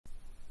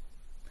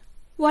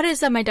What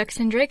is up, my ducks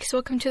and drakes?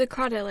 Welcome to the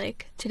Crawdad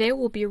Lake. Today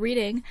we'll be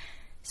reading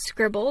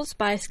Scribbles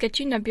by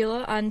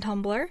sketchynebula on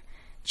Tumblr,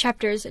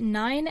 chapters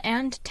 9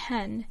 and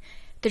 10.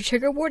 The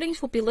trigger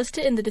warnings will be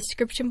listed in the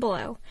description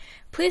below.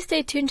 Please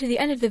stay tuned to the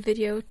end of the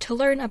video to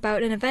learn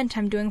about an event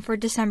I'm doing for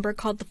December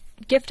called the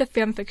Gift of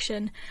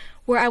Fanfiction,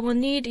 where I will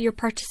need your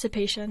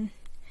participation.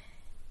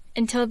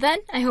 Until then,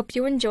 I hope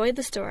you enjoy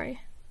the story.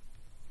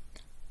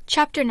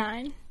 Chapter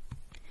 9.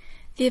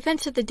 The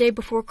events of the day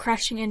before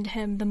crashing into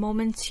him, the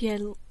moments he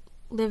had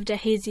lived a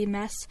hazy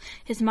mess,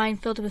 his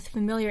mind filled with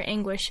familiar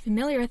anguish,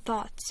 familiar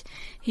thoughts.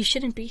 He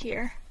shouldn't be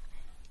here.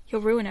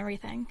 He'll ruin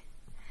everything.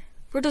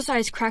 Virgil's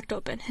eyes cracked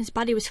open. His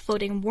body was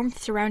floating,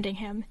 warmth surrounding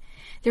him.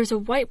 There was a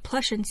white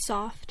plush and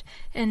soft,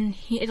 and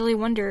he idly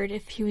wondered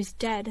if he was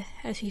dead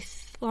as he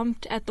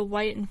thumped at the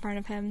white in front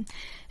of him,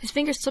 his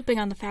fingers slipping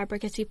on the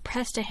fabric as he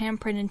pressed a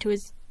handprint into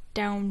his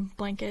down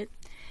blanket.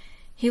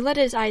 He let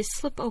his eyes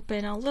slip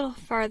open a little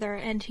farther,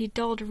 and he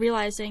dulled,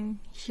 realizing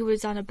he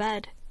was on a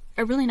bed.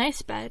 A really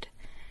nice bed.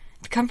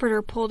 The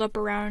comforter pulled up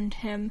around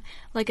him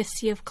like a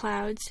sea of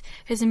clouds.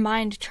 His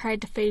mind tried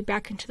to fade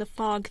back into the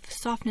fog, the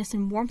softness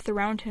and warmth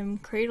around him,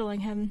 cradling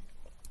him.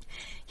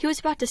 He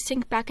was about to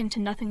sink back into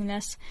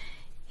nothingness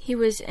he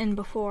was in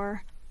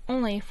before,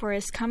 only for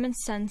his common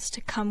sense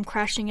to come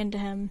crashing into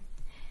him.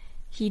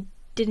 He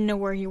didn't know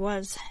where he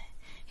was.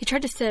 He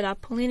tried to sit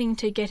up, leaning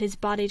to get his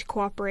body to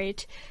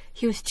cooperate.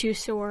 He was too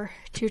sore,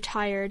 too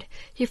tired.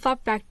 He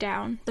flopped back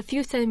down, the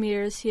few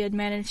centimeters he had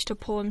managed to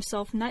pull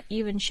himself not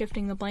even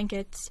shifting the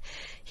blankets.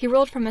 He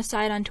rolled from his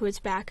side onto his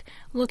back,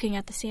 looking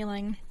at the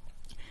ceiling.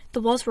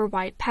 The walls were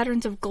white,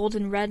 patterns of gold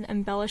and red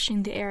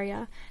embellishing the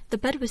area. The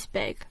bed was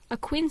big, a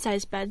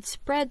queen-size bed,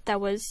 spread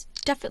that was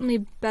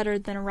definitely better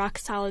than a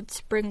rock-solid,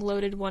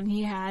 spring-loaded one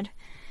he had.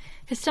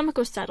 His stomach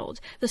was settled.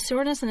 The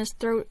soreness in his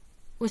throat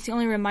was the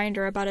only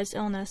reminder about his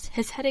illness.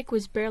 His headache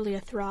was barely a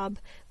throb,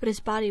 but his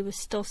body was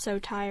still so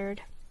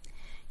tired.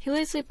 He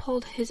lazily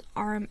pulled his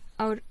arm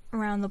out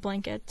around the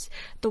blankets,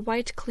 the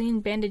white,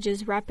 clean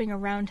bandages wrapping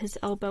around his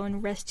elbow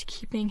and wrist,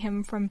 keeping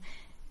him from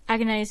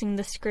agonizing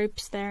the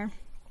scrapes there.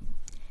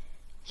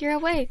 "You're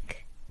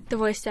awake," the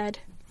voice said.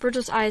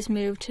 Virgil's eyes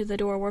moved to the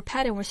door where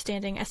Paddin was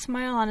standing, a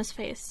smile on his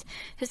face,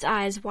 his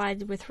eyes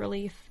wide with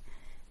relief.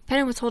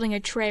 Paddin was holding a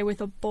tray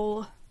with a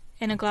bowl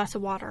and a glass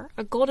of water.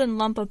 A golden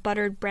lump of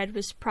buttered bread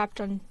was propped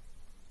on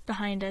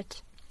behind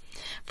it.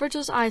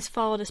 Virgil's eyes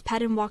followed as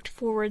Paddin walked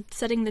forward,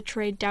 setting the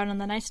tray down on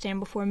the nightstand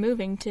before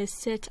moving to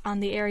sit on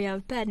the area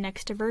of bed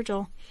next to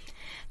Virgil.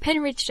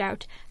 Paddin reached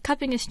out,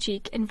 cupping his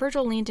cheek, and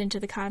Virgil leaned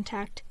into the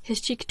contact, his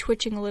cheek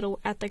twitching a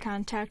little at the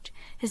contact,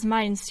 his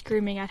mind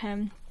screaming at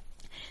him.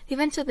 The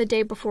events of the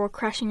day before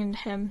crashing into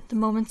him, the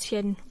moments he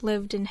had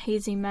lived in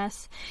hazy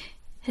mess,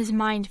 his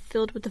mind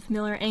filled with the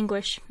familiar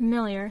anguish,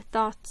 familiar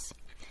thoughts.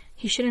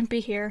 He shouldn't be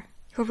here.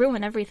 He'll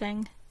ruin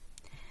everything.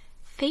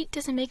 Fate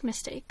doesn't make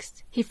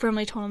mistakes, he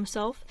firmly told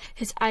himself,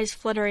 his eyes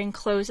fluttering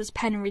closed as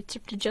Paddin reached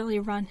up to gently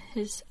run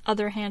his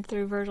other hand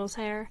through Virgil's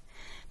hair.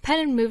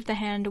 Paddin moved the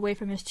hand away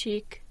from his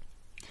cheek.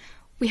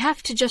 "We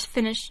have to just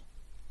finish."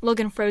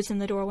 Logan froze in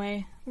the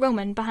doorway,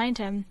 Roman behind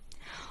him.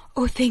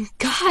 "Oh, thank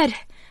God!"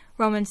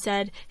 Roman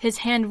said, his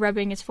hand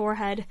rubbing his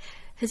forehead,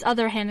 his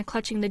other hand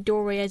clutching the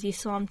doorway as he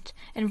slumped,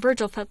 and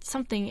Virgil felt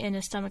something in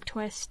his stomach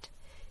twist.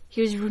 He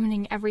was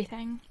ruining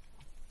everything.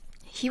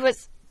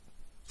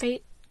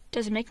 Fate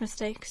doesn't make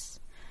mistakes.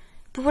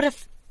 But what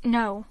if...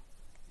 No,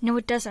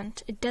 it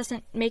doesn't. It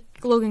doesn't make...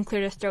 Logan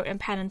cleared his throat and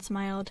Paddin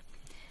smiled.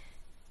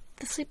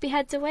 "The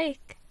sleepyhead's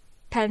awake,"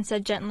 Paddin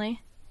said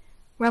gently.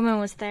 Roman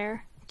was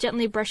there,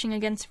 gently brushing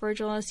against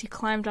Virgil as he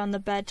climbed on the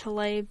bed to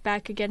lay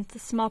back against the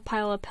small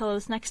pile of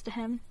pillows next to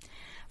him.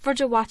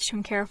 Virgil watched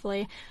him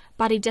carefully,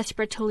 body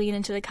desperate to lean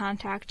into the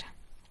contact.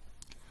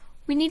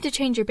 "We need to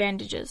change your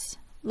bandages,"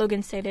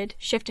 Logan stated,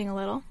 shifting a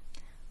little.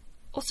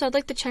 "Also, I'd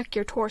like to check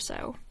your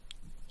torso,"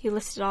 he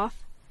listed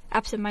off,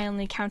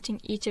 absent-mindedly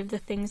counting each of the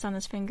things on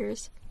his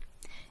fingers.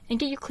 "And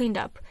get you cleaned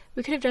up.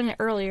 We could have done it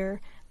earlier,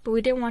 but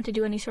we didn't want to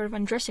do any sort of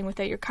undressing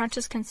without your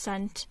conscious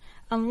consent,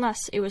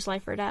 unless it was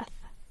life or death."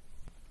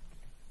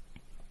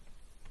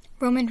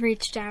 Roman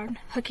reached down,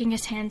 hooking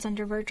his hands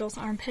under Virgil's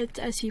armpits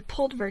as he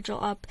pulled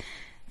Virgil up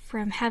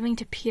from having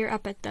to peer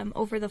up at them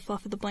over the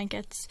fluff of the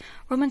blankets.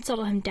 Roman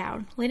settled him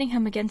down, leaning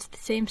him against the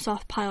same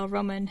soft pile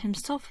Roman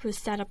himself was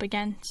sat up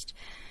against.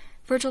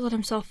 Virgil let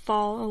himself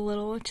fall a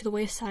little to the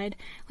wayside,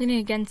 leaning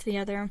against the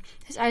other.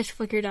 His eyes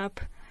flickered up,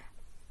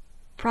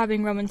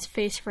 probing Roman's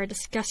face for a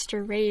disgust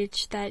or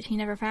rage that he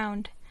never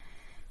found.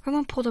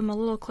 Roman pulled him a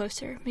little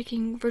closer,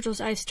 making Virgil's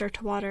eyes start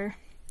to water.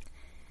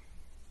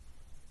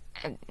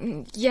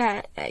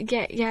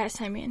 Yes,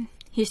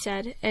 he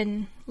said,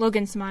 and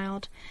Logan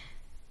smiled.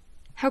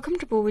 "How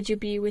comfortable would you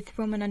be with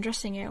Roman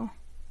undressing you?"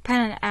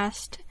 Paddin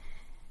asked,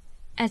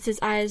 as his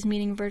eyes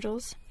meeting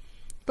Virgil's,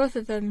 both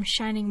of them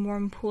shining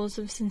warm pools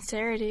of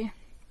sincerity.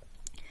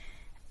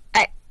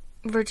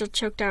 Virgil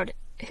choked out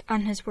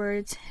on his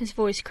words, his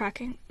voice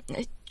cracking.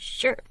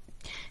 "Sure,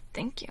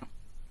 thank you."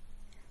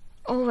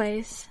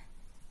 "Always,"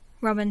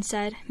 Roman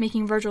said,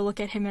 making Virgil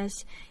look at him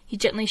as he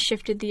gently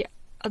shifted the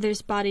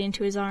other's body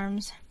into his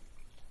arms.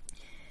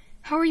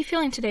 "How are you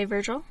feeling today,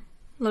 Virgil?"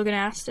 Logan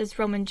asked as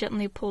Roman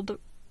gently pulled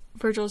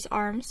Virgil's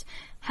arms,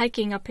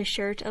 hiking up his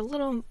shirt a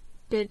little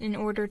bit in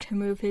order to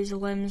move his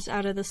limbs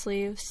out of the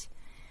sleeves.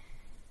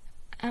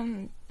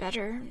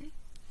 Better.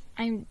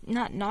 I'm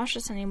not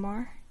nauseous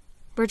anymore,"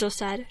 Virgil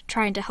said,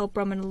 trying to help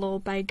Roman a little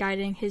by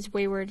guiding his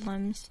wayward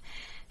limbs,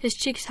 his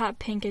cheeks hot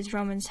pink as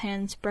Roman's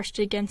hands brushed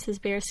against his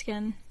bare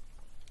skin.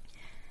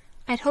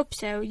 "I'd hope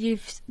so.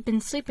 You've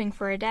been sleeping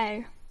for a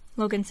day,"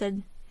 Logan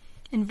said,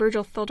 and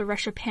Virgil felt a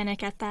rush of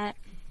panic at that.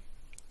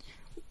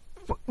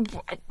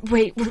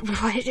 Wait,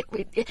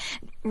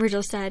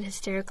 Virgil said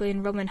hysterically,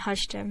 and Roman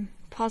hushed him,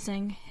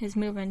 pausing his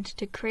movement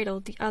to cradle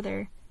the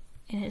other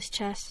in his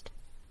chest.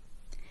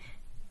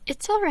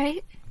 "It's all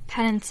right,"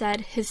 Paddon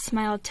said, his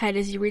smile tight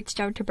as he reached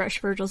out to brush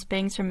Virgil's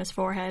bangs from his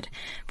forehead.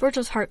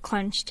 Virgil's heart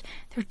clenched.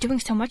 They were doing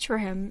so much for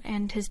him,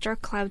 and his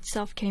dark cloud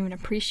self can't even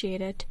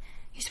appreciate it.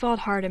 He swallowed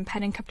hard, and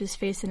Paddon cupped his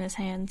face in his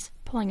hands,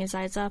 pulling his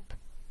eyes up.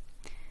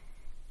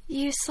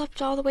 "You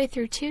slept all the way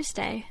through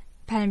Tuesday,"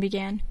 Paddon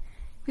began.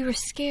 "We were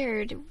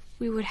scared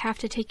we would have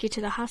to take you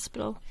to the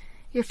hospital.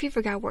 Your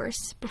fever got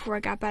worse before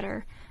it got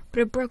better,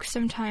 but it broke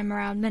sometime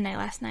around midnight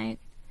last night."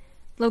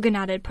 Logan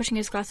nodded, pushing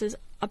his glasses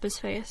up his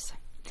face.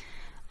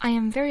 "I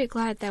am very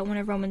glad that one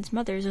of Roman's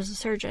mothers is a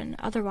surgeon.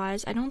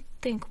 Otherwise, I don't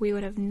think we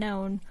would have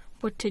known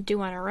what to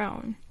do on our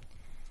own."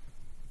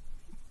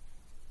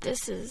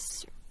 "This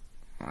is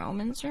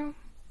Roman's room?"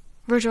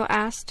 Virgil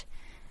asked,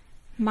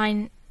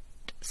 mind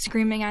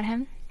screaming at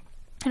him.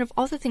 And of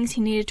all the things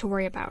he needed to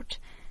worry about,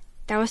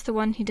 that was the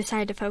one he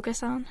decided to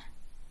focus on?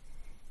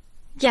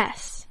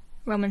 "Yes,"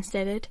 Roman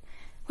stated.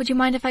 "Would you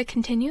mind if I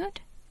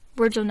continued?"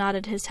 Virgil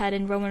nodded his head,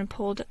 and Roman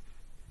pulled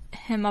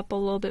him up a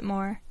little bit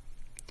more.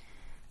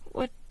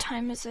 "What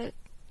time is it?"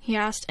 he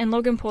asked, and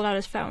Logan pulled out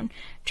his phone.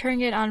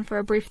 Turning it on for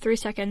a brief 3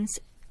 seconds,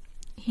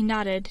 he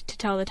nodded to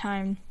tell the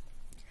time.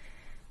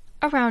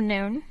 "Around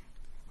noon."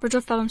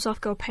 Virgil felt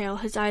himself go pale,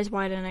 his eyes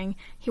widening.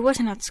 He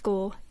wasn't at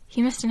school.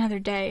 He missed another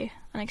day,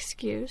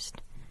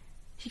 unexcused.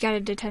 He got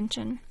a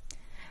detention.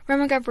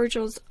 Roman got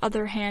Virgil's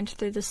other hand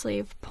through the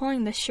sleeve,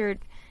 pulling the shirt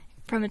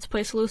from its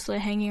place loosely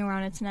hanging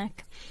around its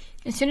neck.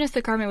 As soon as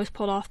the garment was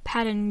pulled off,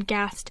 Paddon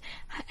gasped,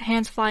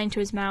 hands flying to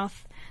his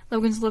mouth.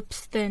 Logan's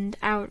lips thinned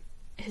out,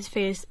 his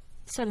face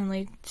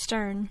suddenly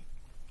stern.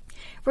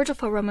 Virgil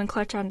felt Roman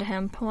clutch onto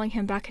him, pulling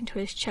him back into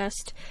his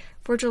chest.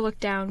 Virgil looked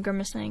down,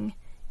 grimacing.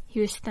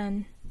 He was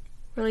thin,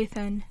 really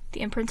thin.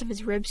 The imprints of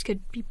his ribs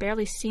could be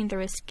barely seen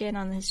through his skin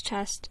on his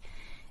chest,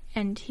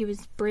 and he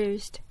was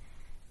bruised.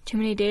 Too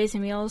many days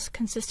and meals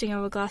consisting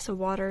of a glass of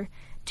water,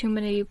 too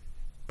many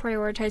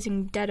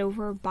prioritizing debt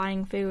over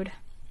buying food.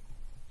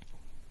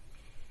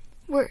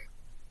 We're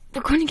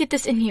going to get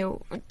this in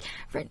you,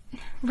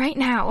 right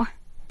now,"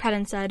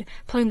 Paddon said,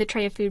 pulling the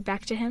tray of food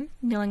back to him,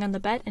 kneeling on the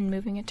bed and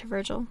moving it to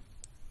Virgil.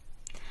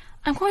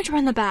 "I'm going to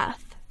run the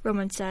bath,"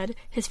 Roman said,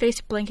 his face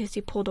blank as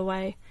he pulled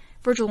away.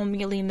 Virgil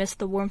immediately missed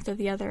the warmth of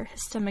the other,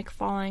 his stomach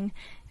falling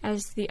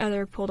as the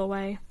other pulled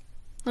away.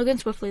 Logan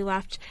swiftly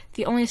left,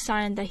 the only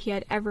sign that he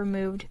had ever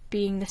moved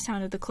being the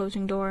sound of the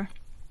closing door.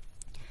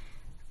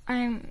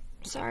 "I'm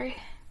sorry,"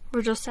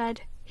 Virgil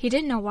said. He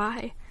didn't know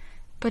why,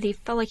 but he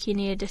felt like he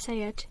needed to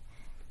say it.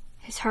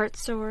 His heart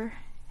sore,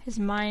 his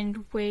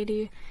mind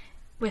weighty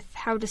with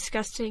how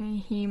disgusting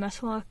he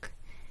must look.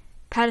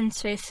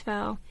 Paddon's face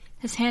fell,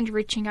 his hand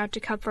reaching out to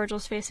cup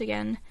Virgil's face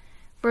again.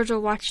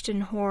 Virgil watched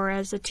in horror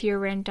as a tear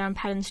ran down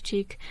Paddon's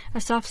cheek, a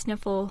soft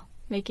sniffle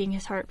making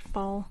his heart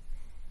fall.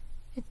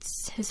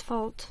 It's his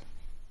fault.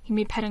 He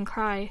made Paddon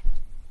cry.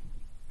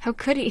 How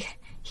could he?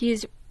 He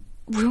is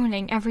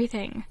ruining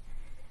everything.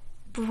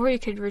 Before he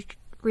could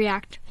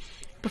react,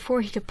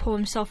 before he could pull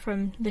himself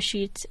from the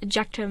sheets,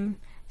 eject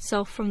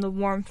himself from the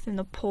warmth and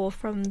the pull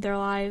from their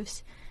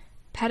lives,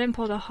 Paddon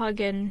pulled a hug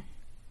in,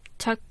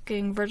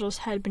 tucking Virgil's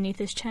head beneath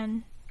his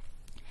chin.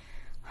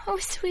 "Oh,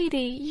 sweetie,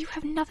 you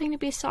have nothing to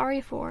be sorry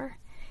for,"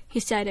 he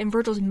said, and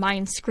Virgil's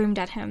mind screamed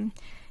at him.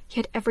 He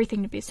had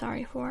everything to be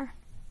sorry for.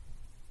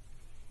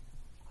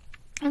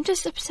 "I'm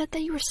just upset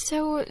that you were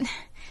so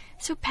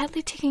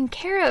badly taken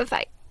care of."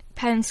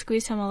 Paddon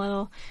squeezed him a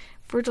little,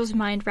 Virgil's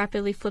mind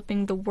rapidly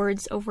flipping the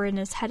words over in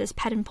his head as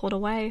Paddon pulled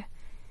away.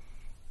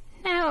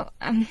 "Now,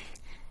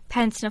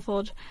 Paddon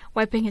sniffled,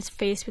 wiping his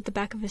face with the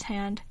back of his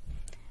hand.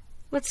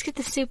 "Let's get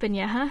the soup in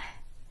ya, huh?"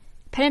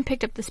 Paddon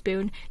picked up the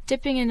spoon,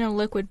 dipping in a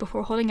liquid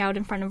before holding out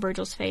in front of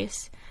Virgil's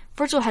face.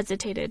 Virgil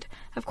hesitated.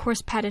 Of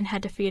course Paddon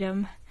had to feed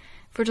him.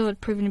 Virgil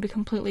had proven to be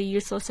completely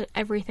useless at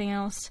everything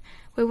else.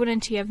 Why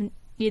wouldn't he have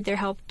needed their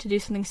help to do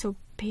something so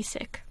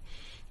basic?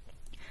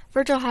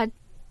 Virgil had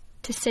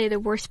to say the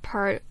worst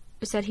part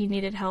was that he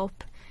needed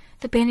help.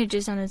 The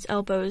bandages on his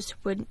elbows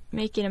would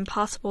make it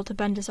impossible to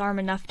bend his arm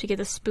enough to get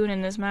the spoon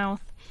in his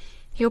mouth.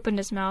 He opened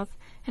his mouth,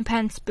 and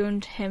Paddon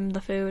spooned him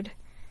the food.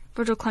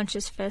 Virgil clenched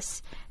his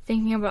fists,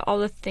 thinking about all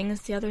the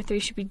things the other three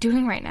should be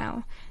doing right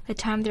now, the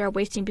time they are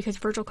wasting because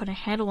Virgil couldn't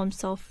handle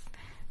himself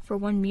for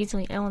one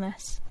measly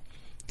illness.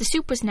 The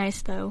soup was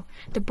nice, though,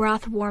 the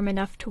broth warm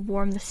enough to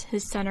warm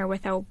his center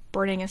without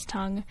burning his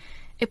tongue.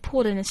 It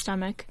pulled in his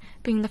stomach,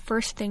 being the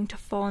first thing to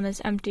fall in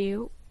his empty,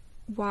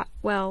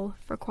 well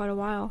for quite a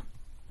while.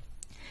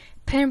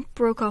 Pen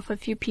broke off a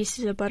few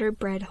pieces of buttered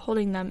bread,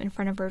 holding them in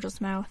front of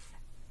Virgil's mouth.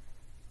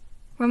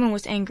 Roman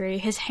was angry,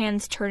 his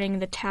hands turning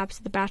the taps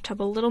of the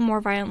bathtub a little more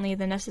violently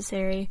than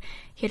necessary.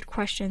 He had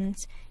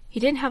questions. He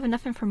didn't have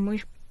enough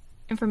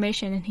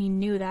information, and he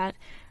knew that.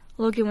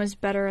 Logan was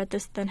better at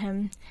this than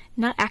him,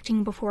 not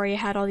acting before he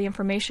had all the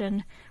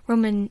information.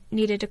 Roman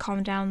needed to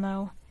calm down,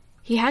 though.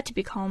 He had to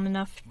be calm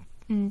enough,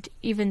 and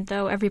even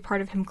though every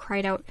part of him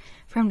cried out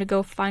for him to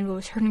go find what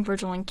was hurting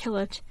Virgil and kill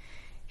it,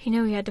 he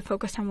knew he had to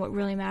focus on what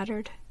really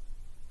mattered.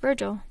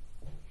 Virgil.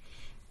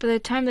 By the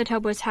time the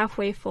tub was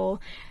halfway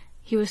full,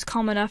 he was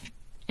calm enough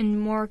and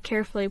more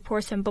carefully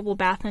poured some bubble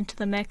bath into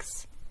the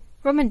mix.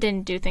 Roman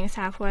didn't do things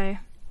halfway.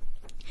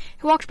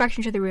 He walked back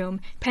into the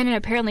room, Pen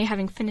apparently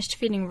having finished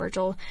feeding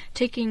Virgil,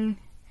 taking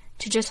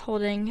to just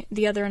holding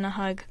the other in a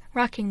hug,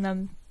 rocking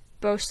them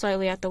both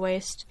slightly at the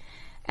waist,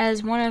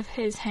 as one of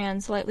his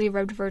hands lightly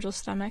rubbed Virgil's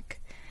stomach.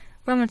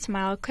 Roman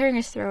smiled, clearing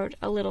his throat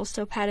a little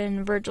so Patton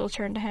and Virgil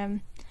turned to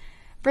him.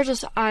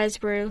 Virgil's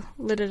eyes were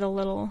lidded a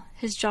little,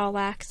 his jaw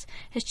lax,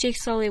 his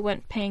cheeks slowly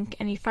went pink,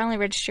 and he finally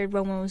registered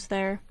Roman was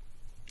there.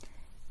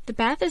 "The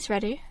bath is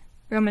ready,"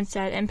 Roman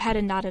said, and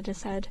Patton nodded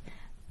his head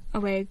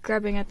away,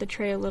 grabbing at the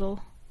tray a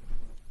little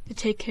to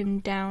take him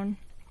down.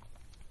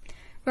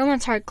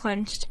 Roman's heart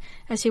clenched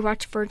as he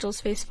watched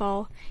Virgil's face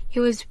fall. He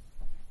was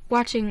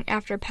watching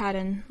after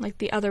Patton, like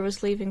the other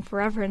was leaving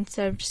forever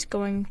instead of just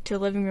going to the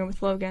living room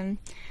with Logan.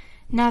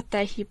 Not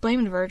that he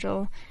blamed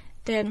Virgil.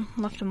 They had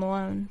left him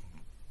alone.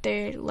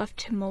 They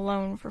left him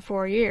alone for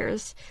 4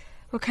 years.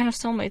 What kind of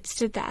soulmates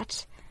did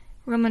that?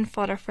 Roman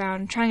fought a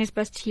frown, trying his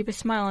best to keep a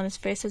smile on his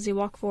face as he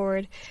walked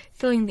forward,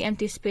 filling the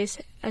empty space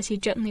as he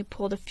gently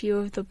pulled a few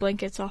of the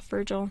blankets off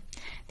Virgil.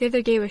 The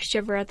other gave a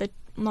shiver at the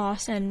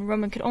loss, and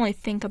Roman could only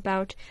think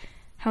about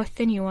how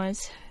thin he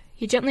was.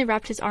 He gently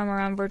wrapped his arm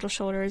around Virgil's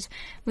shoulders,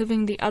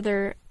 moving the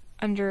other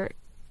under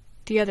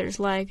the other's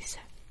legs.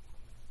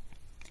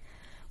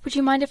 "Would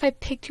you mind if I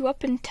picked you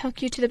up and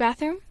took you to the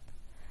bathroom?"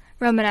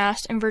 Roman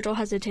asked, and Virgil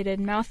hesitated,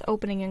 mouth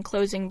opening and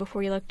closing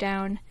before he looked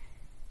down.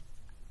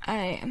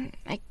 I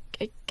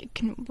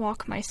can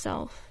walk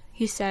myself,"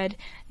 he said,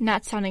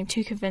 not sounding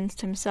too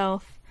convinced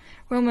himself.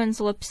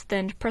 Roman's lips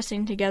thinned,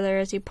 pressing together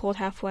as he pulled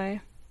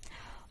halfway.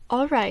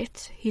 "All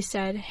right," he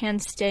said,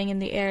 hands staying in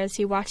the air as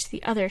he watched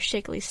the other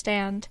shakily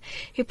stand.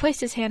 He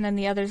placed his hand on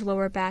the other's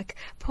lower back,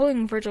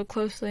 pulling Virgil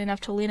closely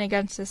enough to lean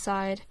against his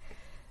side.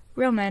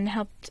 Roman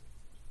helped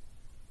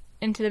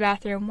into the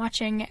bathroom,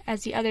 watching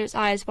as the other's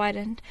eyes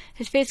widened,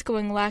 his face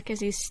going black as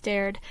he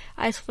stared,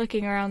 eyes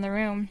flicking around the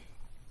room.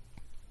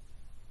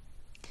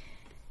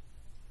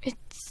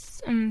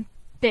 "It's,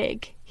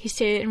 big," he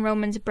stated in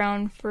Roman's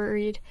brown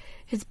furried.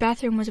 His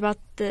bathroom was about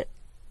the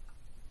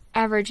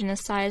average in his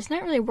size,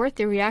 not really worth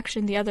the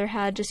reaction the other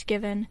had just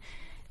given.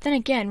 Then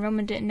again,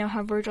 Roman didn't know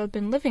how Virgil had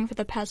been living for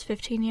the past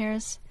 15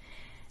 years.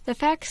 The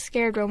fact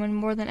scared Roman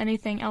more than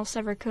anything else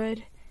ever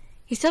could.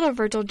 He settled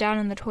Virgil down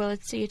in the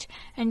toilet seat,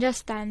 and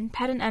just then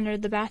Patton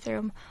entered the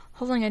bathroom,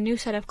 holding a new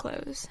set of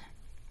clothes.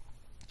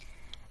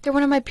 "They're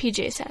one of my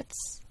PJ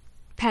sets,"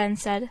 Patton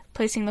said,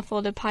 placing the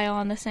folded pile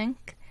on the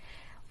sink.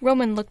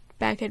 Roman looked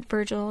back at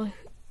Virgil.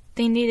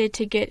 They needed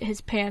to get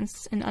his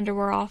pants and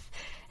underwear off,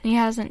 and he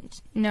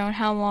hasn't known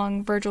how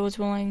long Virgil was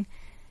willing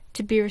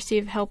to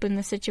receive help in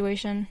the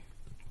situation.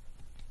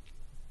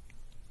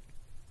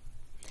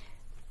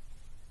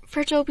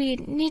 "Virgil, we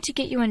need to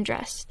get you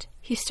undressed,"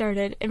 he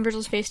started, and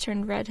Virgil's face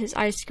turned red, his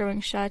eyes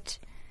screwing shut.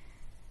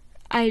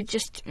 I'll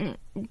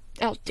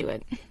do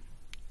it,"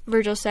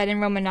 Virgil said,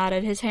 and Roman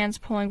nodded, his hands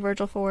pulling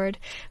Virgil forward,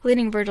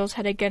 leaning Virgil's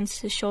head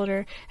against his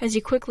shoulder as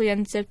he quickly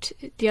unzipped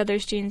the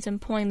other's jeans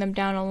and pulling them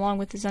down along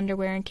with his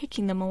underwear and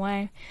kicking them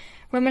away.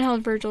 Roman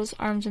held Virgil's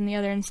arms in the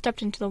other and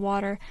stepped into the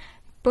water,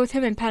 both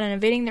him and Patton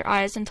evading their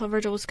eyes until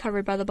Virgil was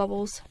covered by the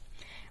bubbles.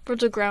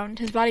 Virgil groaned,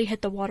 his body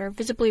hit the water,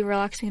 visibly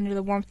relaxing into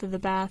the warmth of the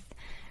bath.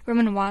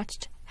 Roman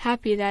watched,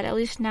 happy that at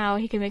least now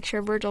he could make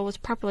sure Virgil was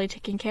properly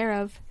taken care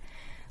of.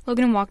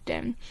 Logan walked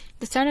in,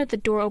 the sound of the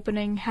door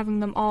opening having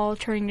them all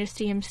turning to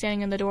see him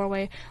standing in the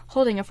doorway,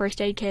 holding a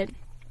first aid kit.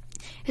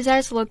 His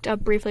eyes looked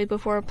up briefly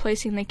before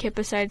placing the kit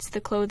beside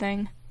the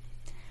clothing.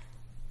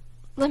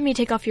 "Let me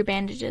take off your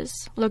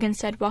bandages," Logan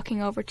said,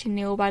 walking over to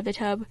kneel by the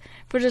tub.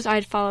 Virgil's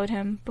eyes followed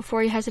him,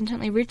 before he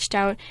hesitantly reached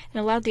out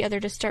and allowed the other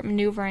to start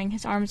maneuvering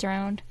his arms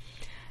around.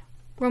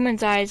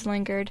 Roman's eyes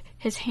lingered,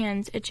 his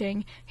hands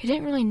itching. He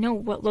didn't really know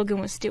what Logan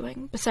was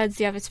doing, besides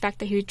the obvious fact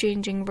that he was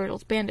changing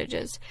Virgil's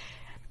bandages.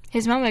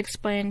 His mama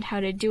explained how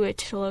to do it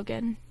to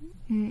Logan,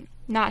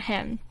 not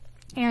him.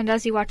 And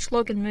as he watched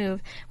Logan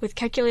move with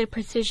calculated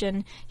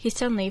precision, he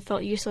suddenly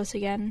felt useless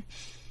again.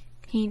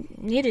 He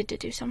needed to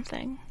do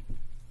something.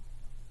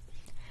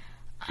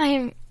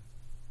 I'm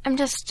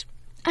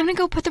gonna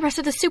go put the rest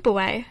of the soup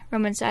away,"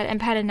 Roman said, and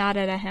Patton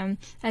nodded at him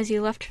as he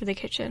left for the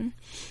kitchen.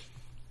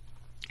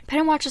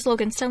 Patton watched as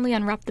Logan suddenly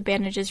unwrapped the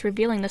bandages,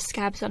 revealing the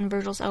scabs on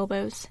Virgil's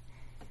elbows.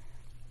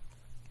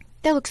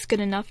 "That looks good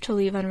enough to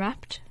leave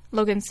unwrapped,"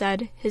 Logan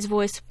said, his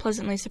voice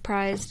pleasantly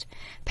surprised.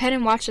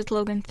 Patton watched as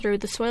Logan threw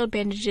the soiled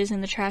bandages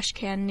in the trash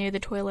can near the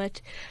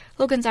toilet,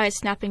 Logan's eyes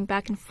snapping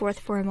back and forth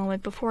for a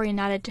moment before he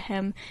nodded to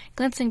him,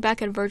 glancing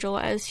back at Virgil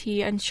as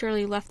he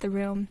unsurely left the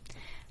room.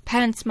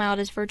 Patton smiled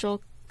as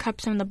Virgil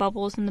cupped some of the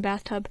bubbles in the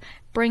bathtub,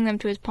 bringing them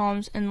to his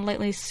palms and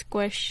lightly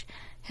squish.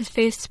 His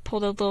face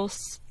pulled a little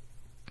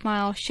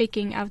smile,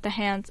 shaking out the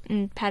hands,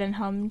 and Patton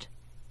hummed.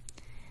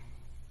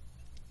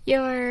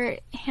 "Your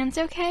hands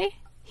okay?"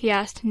 he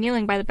asked,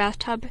 kneeling by the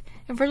bathtub,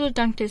 and Virgil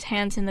dunked his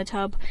hands in the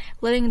tub,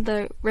 letting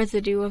the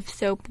residue of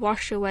soap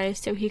wash away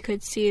so he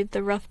could see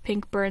the rough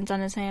pink burns on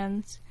his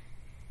hands.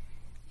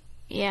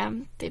 "Yeah,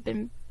 they've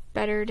been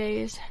better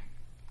days,"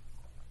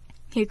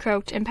 he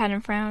croaked, and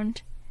Patton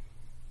frowned.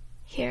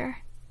 "Here,"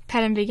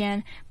 Patton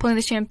began, pulling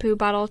the shampoo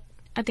bottle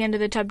at the end of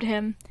the tub to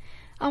him.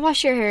 "I'll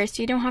wash your hair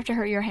so you don't have to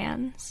hurt your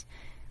hands."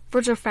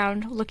 Virgil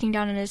frowned, looking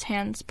down at his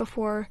hands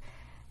before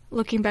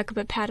looking back up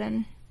at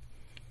Patton.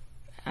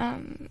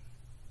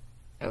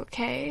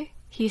 Okay,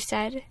 he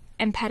said,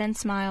 and Patton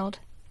smiled.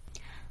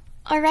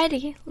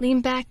 "Alrighty,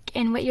 lean back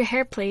and wet your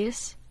hair,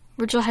 please."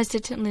 Virgil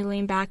hesitantly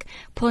leaned back,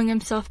 pulling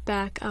himself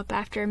back up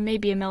after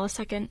maybe a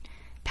millisecond.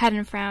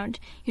 Patton frowned,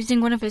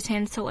 using one of his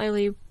hands to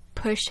lightly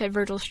push at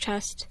Virgil's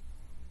chest.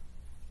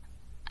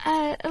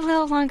 A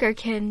little longer,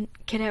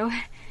 kiddo,"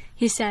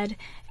 he said,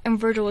 and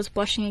Virgil was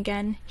blushing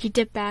again. He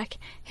dipped back,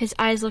 his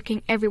eyes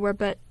looking everywhere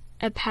but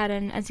at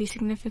Patton as he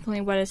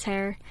significantly wet his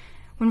hair.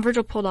 When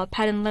Virgil pulled up,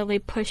 Patton lightly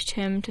pushed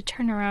him to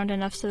turn around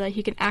enough so that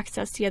he could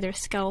access the other's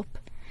scalp.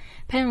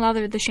 Patton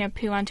lathered the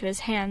shampoo onto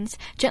his hands,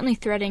 gently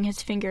threading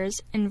his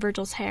fingers in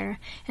Virgil's hair,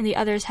 and the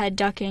other's head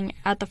ducking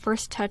at the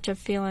first touch of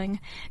feeling.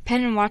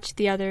 Patton watched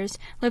the other's,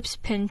 lips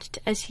pinched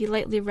as he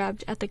lightly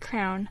rubbed at the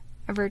crown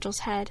of Virgil's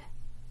head.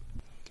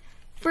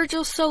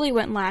 Virgil slowly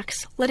went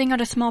lax, letting out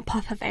a small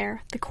puff of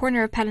air. The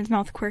corner of Patton's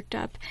mouth quirked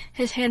up,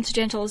 his hands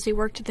gentle as he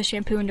worked the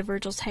shampoo into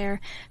Virgil's hair,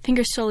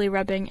 fingers slowly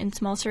rubbing in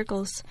small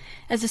circles.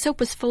 As the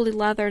soap was fully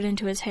lathered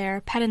into his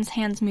hair, Patton's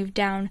hands moved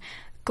down,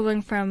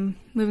 going from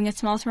moving in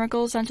small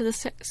circles onto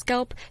the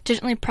scalp to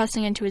gently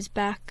pressing into his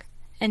back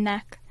and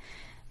neck.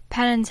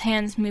 Patton's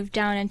hands moved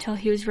down until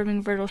he was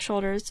rubbing Virgil's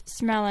shoulders,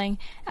 smiling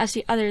as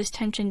the other's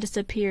tension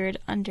disappeared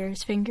under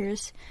his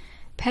fingers.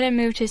 Patton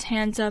moved his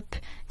hands up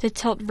to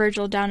tilt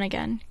Virgil down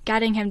again,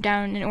 guiding him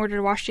down in order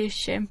to wash the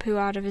shampoo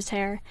out of his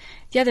hair.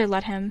 The other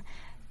let him.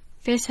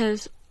 Face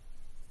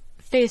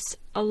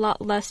a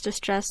lot less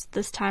distressed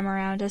this time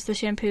around as the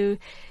shampoo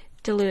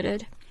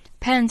diluted.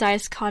 Patton's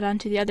eyes caught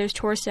onto the other's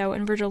torso,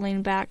 and Virgil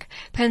leaned back,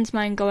 Patton's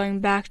mind going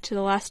back to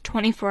the last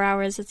 24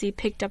 hours as he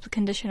picked up the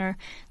conditioner,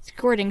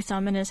 squirting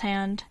some in his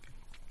hand.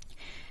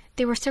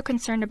 They were so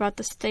concerned about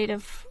the state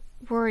of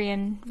worry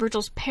and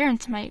Virgil's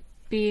parents might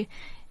be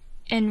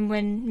in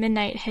when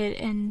midnight hit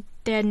and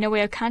they had no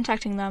way of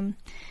contacting them.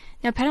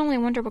 Now Patton only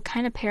wondered what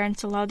kind of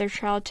parents allowed their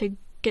child to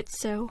get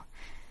so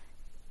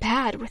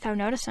bad without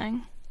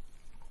noticing.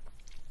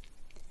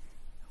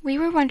 "We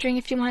were wondering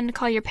if you wanted to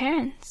call your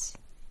parents,"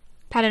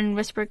 Patton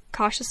whispered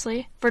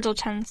cautiously. Virgil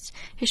tensed,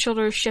 his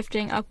shoulders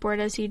shifting upward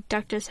as he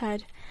ducked his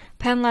head.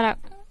 Patton let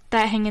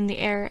that hang in the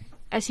air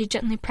as he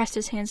gently pressed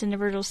his hands into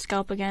Virgil's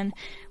scalp again,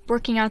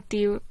 working out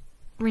the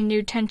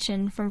renewed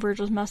tension from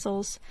Virgil's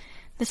muscles.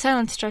 The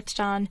silence stretched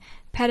on,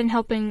 Patton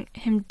helping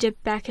him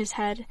dip back his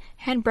head,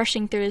 hand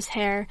brushing through his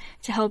hair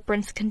to help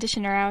rinse the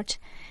conditioner out.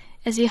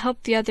 As he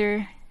helped the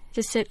other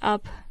to sit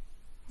up,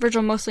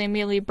 Virgil mostly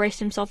immediately braced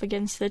himself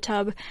against the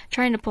tub,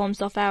 trying to pull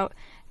himself out.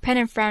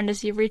 Patton frowned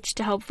as he reached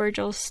to help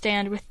Virgil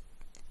stand, with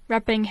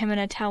wrapping him in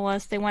a towel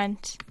as they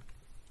went.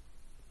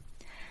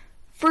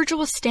 Virgil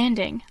was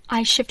standing,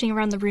 eyes shifting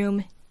around the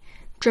room,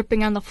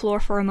 dripping on the floor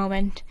for a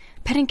moment.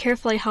 Patton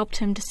carefully helped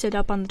him to sit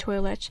up on the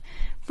toilet.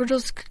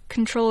 Virgil's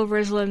control over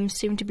his limbs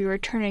seemed to be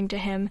returning to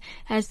him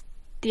as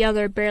the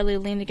other barely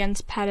leaned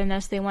against Patton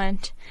as they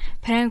went.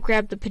 Patton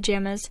grabbed the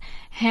pajamas,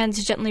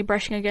 hands gently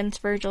brushing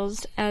against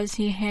Virgil's as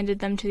he handed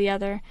them to the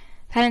other.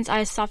 Patton's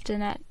eyes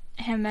softened at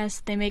him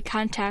as they made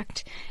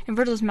contact, and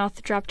Virgil's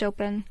mouth dropped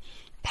open.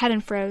 Patton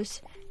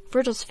froze.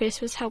 Virgil's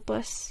face was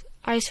helpless,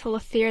 eyes full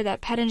of fear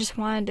that Patton just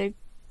wanted to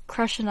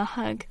crush in a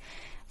hug.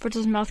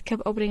 Virgil's mouth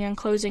kept opening and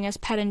closing as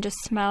Patton just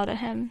smiled at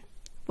him,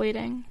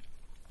 waiting.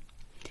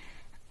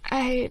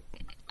 I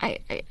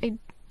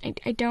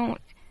don't,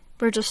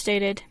 Virgil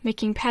stated,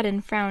 making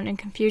Patton frown in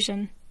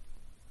confusion.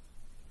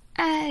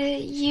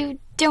 You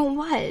don't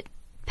what?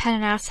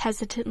 Patton asked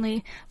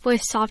hesitantly,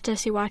 voice soft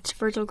as he watched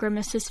Virgil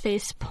grimace his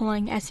face,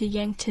 pulling as he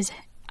yanked his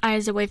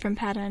eyes away from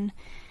Patton.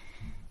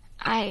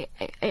 I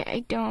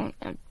don't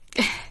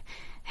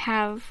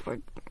have, or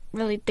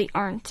really they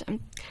aren't,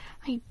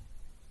 I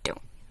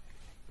don't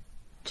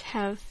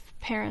have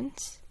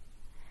parents,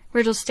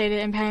 Virgil stated,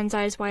 and Patton's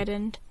eyes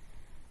widened.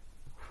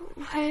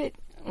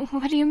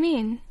 What do you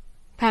mean?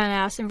 Patton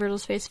asked, and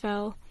Virgil's face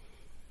fell.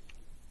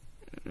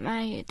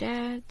 My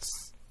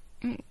dad's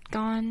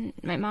gone.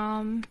 My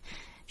mom,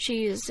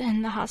 she's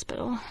in the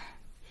hospital.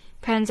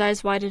 Patton's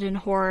eyes widened in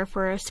horror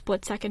for a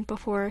split second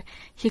before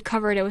he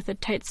covered it with a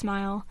tight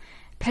smile.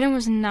 Patton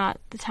was not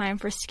the time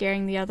for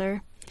scaring the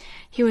other.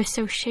 He was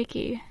so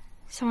shaky,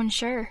 so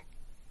unsure.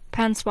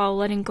 Patton swallowed,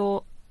 letting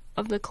go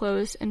of the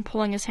clothes and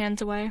pulling his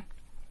hands away.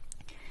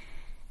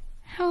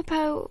 How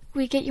about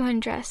we get you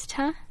undressed,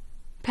 huh?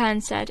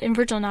 Patton said, and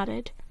Virgil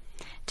nodded.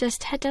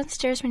 Just head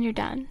downstairs when you're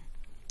done.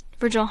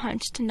 Virgil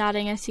hunched,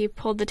 nodding as he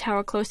pulled the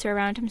towel closer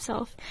around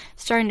himself,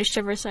 starting to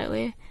shiver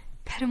slightly.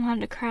 Patton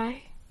wanted to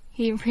cry.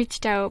 He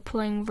reached out,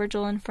 pulling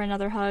Virgil in for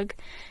another hug.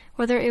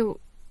 Whether it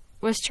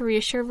was to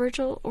reassure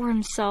Virgil or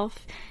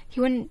himself, he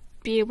wouldn't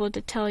be able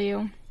to tell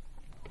you.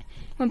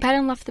 When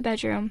Patton left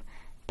the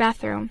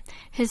bathroom,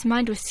 his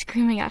mind was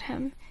screaming at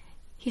him.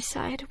 He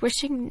sighed,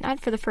 wishing, not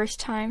for the first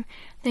time,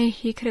 that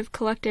he could have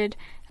collected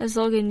as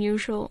Logan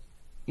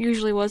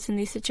usually was in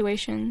these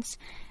situations,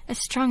 as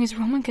strong as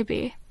Roman could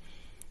be.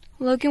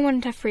 Logan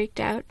wouldn't have freaked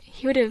out.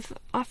 He would have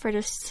offered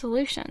a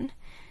solution.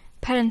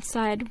 Patton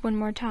sighed one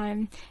more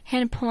time,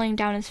 hand pulling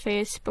down his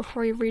face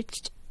before he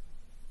reached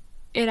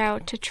it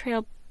out to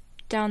trail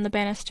down the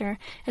banister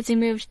as he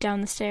moved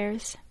down the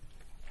stairs.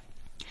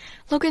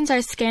 Logan's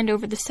eyes scanned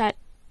over the set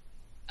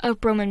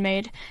of Roman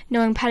made,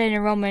 knowing Patton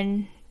and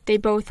Roman, they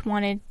both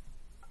want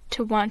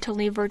to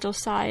leave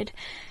Virgil's side.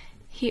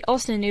 He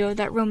also knew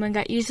that Roman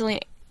got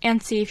easily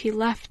antsy if he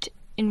left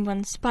in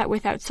one spot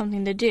without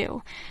something to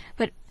do,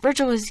 but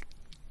Virgil was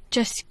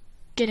just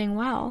getting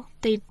well.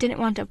 They didn't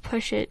want to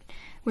push it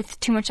with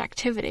too much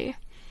activity.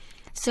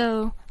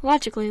 So,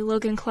 logically,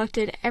 Logan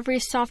collected every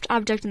soft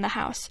object in the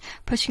house,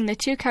 pushing the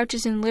two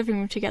couches in the living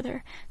room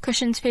together,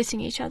 cushions facing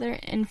each other,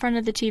 in front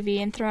of the TV,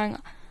 and throwing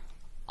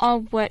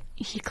all what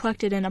he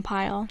collected in a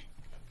pile.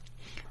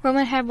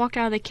 Roman had walked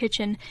out of the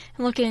kitchen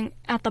and looking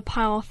at the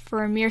pile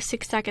for a mere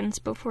 6 seconds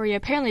before he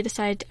apparently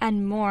decided to add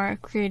more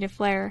creative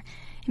flair,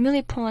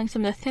 immediately pulling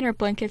some of the thinner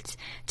blankets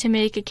to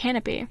make a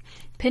canopy,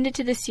 pinned it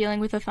to the ceiling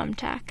with a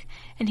thumbtack,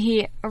 and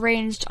he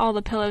arranged all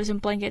the pillows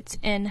and blankets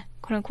in,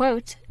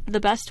 quote-unquote, the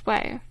best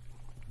way.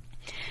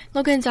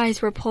 Logan's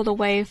eyes were pulled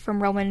away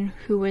from Roman,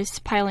 who was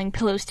piling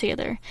pillows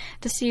together,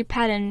 to see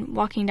Patton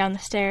walking down the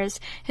stairs,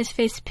 his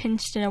face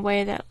pinched in a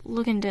way that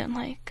Logan didn't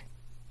like.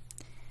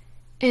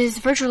 Is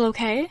Virgil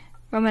okay?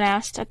 Roman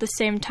asked, at the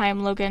same time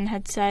Logan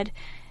had said,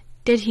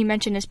 did he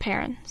mention his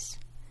parents?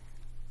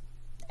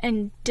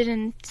 And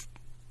didn't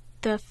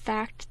the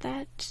fact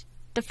that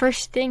the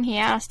first thing he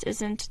asked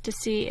isn't to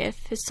see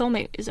if his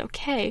soulmate is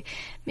okay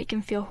make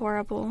him feel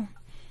horrible?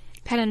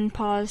 Patton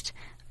paused,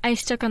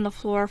 eyes stuck on the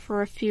floor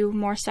for a few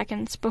more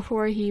seconds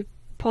before he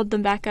pulled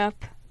them back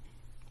up.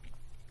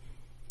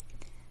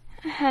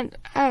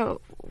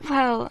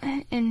 Well,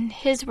 in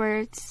his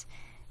words,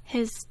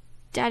 his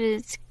dad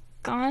is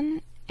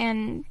gone,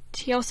 and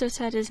he also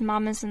said his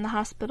mom is in the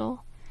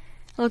hospital.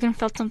 Logan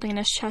felt something in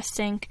his chest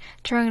sink,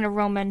 turning to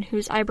Roman,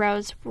 whose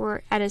eyebrows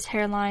were at his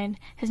hairline,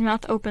 his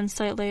mouth open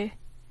slightly.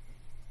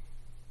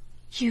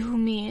 You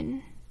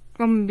mean,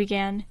 Roman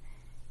began.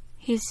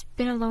 He's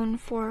been alone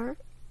for...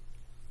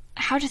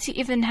 How does he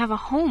even have a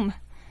home?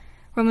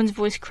 Roman's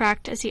voice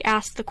cracked as he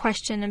asked the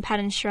question, and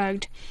Patton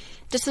shrugged.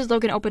 Just as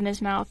Logan opened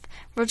his mouth,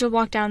 Virgil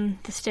walked down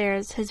the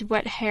stairs, his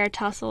wet hair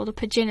tousled,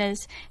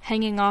 pajamas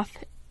hanging off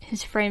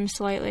his frame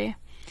slightly.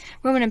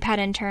 Roman and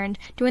Patton turned,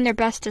 doing their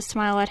best to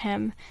smile at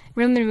him,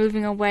 Roman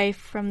moving away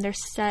from their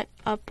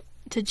set-up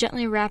to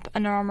gently wrap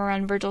an arm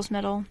around Virgil's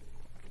middle.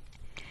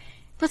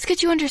 Let's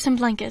get you under some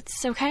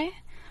blankets, okay?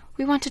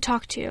 We want to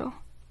talk to you.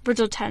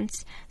 Virgil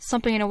tensed,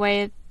 slumping in a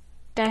way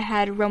that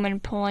had Roman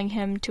pulling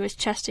him to his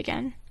chest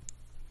again.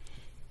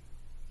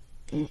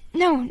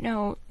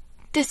 No,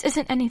 this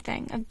isn't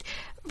anything.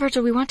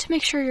 Virgil, we want to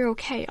make sure you're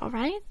okay, all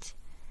right?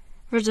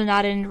 Virgil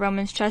nodded into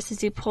Roman's chest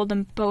as he pulled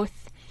them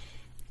both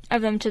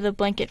of them to the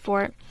blanket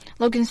fort.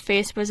 Logan's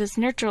face was as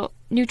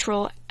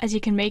neutral as he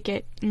could make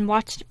it, and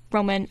watched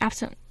Roman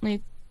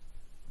absently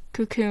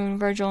cocoon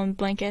Virgil in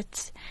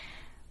blankets.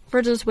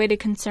 Virgil's way to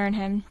concern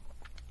him.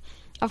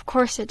 Of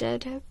course it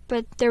did,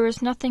 but there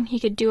was nothing he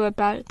could do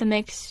about it to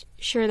make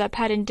sure that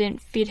Patton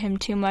didn't feed him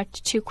too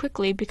much too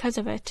quickly because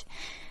of it.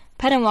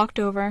 Patton walked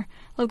over,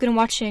 Logan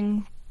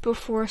watching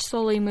before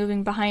slowly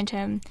moving behind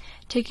him,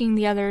 taking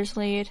the other's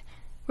lead.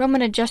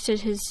 Roman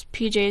adjusted his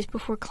PJs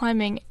before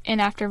climbing in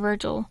after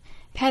Virgil.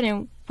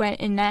 Patton went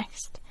in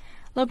next.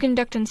 Logan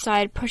ducked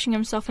inside, pushing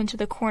himself into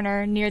the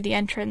corner near the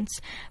entrance,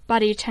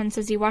 body tense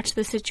as he watched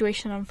the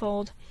situation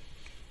unfold.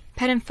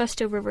 Patton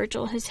fussed over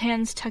Virgil, his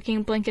hands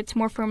tucking blankets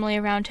more firmly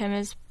around him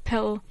as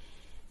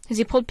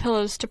he pulled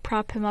pillows to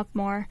prop him up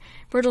more.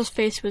 Virgil's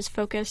face was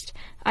focused,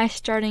 eyes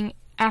starting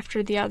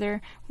after the other,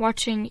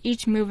 watching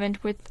each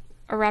movement with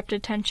a rapt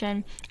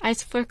attention,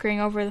 eyes flickering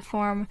over the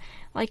form,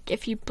 like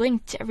if he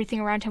blinked,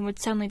 everything around him would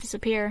suddenly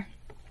disappear.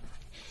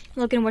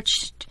 Logan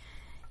wished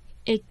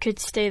it could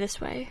stay this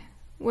way,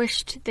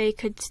 wished they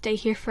could stay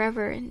here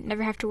forever and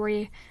never have to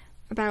worry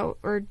about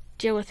or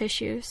deal with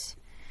issues.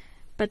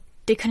 But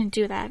they couldn't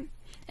do that.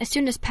 As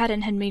soon as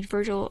Patton had made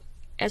Virgil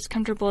as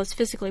comfortable as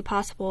physically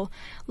possible,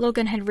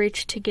 Logan had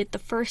reached to get the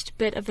first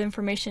bit of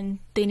information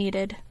they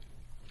needed.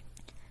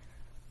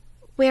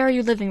 Where are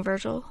you living,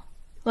 Virgil?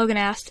 Logan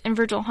asked, and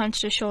Virgil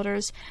hunched his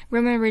shoulders.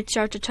 Roman reached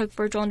out to tuck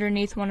Virgil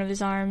underneath one of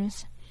his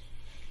arms.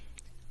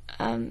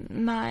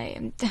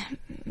 My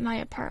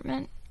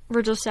apartment,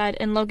 Virgil said,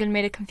 and Logan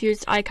made a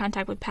confused eye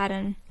contact with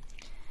Patton.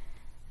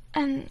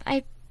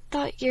 I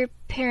thought your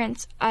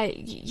parents,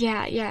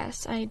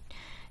 yes, I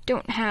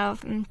don't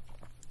have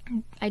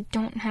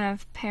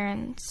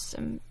parents,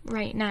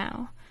 right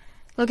now.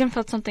 Logan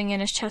felt something in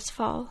his chest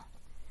fall.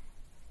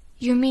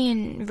 You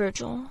mean,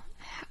 Virgil,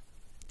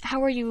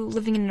 how are you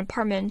living in an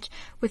apartment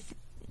with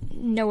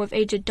no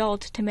of-age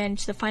adult to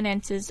manage the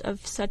finances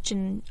of such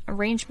an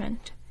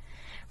arrangement?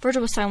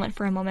 Virgil was silent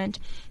for a moment,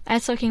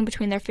 eyes looking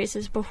between their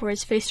faces before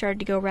his face started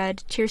to go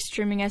red, tears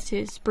streaming as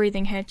his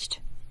breathing hitched.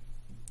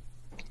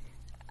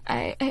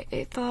 I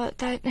thought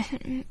that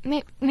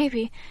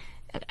maybe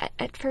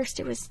at first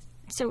it was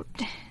so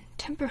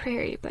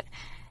temporary, but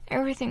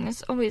everything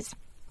is always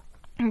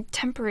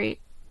temporary,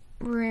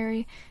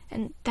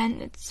 and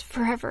then it's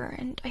forever,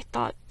 and I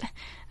thought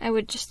I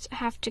would just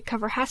have to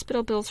cover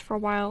hospital bills for a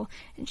while,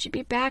 and she'd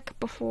be back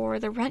before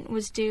the rent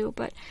was due,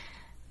 but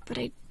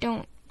I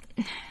don't.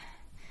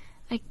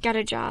 I got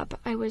a job.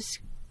 I was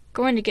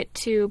going to get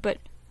two, but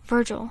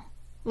Virgil.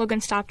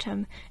 Logan stopped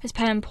him. His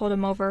pen pulled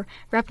him over,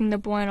 wrapping the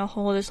boy in a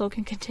hold as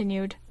Logan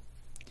continued.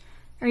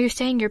 Are you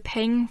saying you're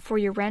paying for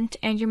your rent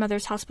and your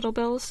mother's hospital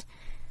bills?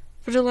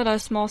 Virgil let out a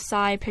small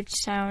sigh-pitched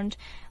sound,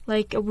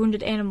 like a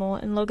wounded animal,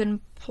 and Logan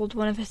pulled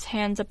one of his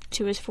hands up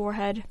to his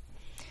forehead.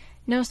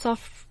 No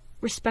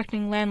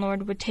self-respecting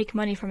landlord would take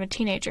money from a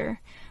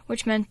teenager,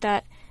 which meant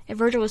that if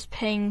Virgil was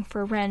paying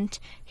for rent,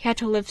 he had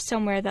to live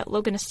somewhere that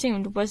Logan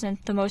assumed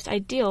wasn't the most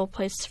ideal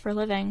place for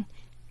living.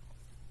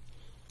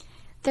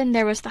 Then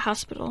there was the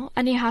hospital.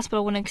 Any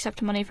hospital wouldn't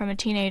accept money from a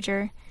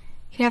teenager.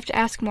 He'd have to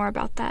ask more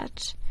about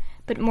that.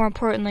 But more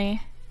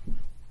importantly,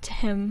 to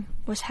him,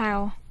 was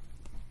how.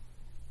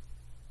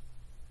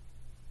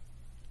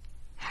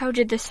 How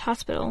did this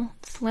hospital,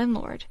 this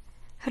landlord,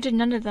 how did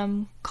none of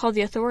them call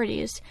the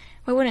authorities?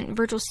 Why wouldn't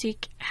Virgil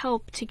seek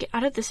help to get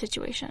out of the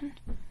situation?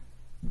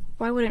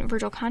 Why wouldn't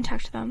Virgil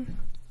contact them?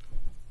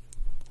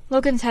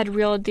 Logan's head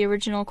reeled, the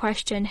original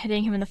question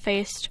hitting him in the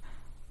face.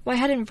 Why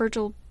hadn't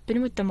Virgil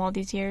been with them all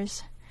these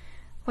years?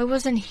 Why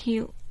wasn't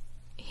he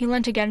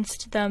leant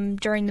against them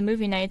during the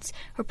movie nights,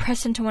 or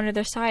pressed into one of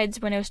their sides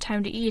when it was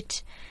time to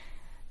eat?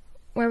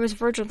 Where was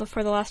Virgil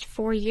for the last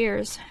 4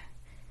 years?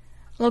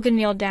 Logan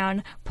kneeled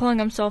down, pulling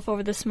himself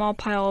over the small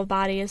pile of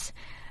bodies.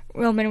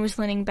 Roman was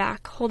leaning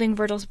back, holding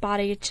Virgil's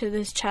body to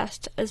his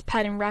chest as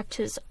Patton wrapped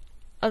his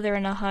other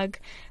in a hug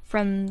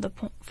from the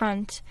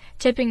front,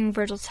 tipping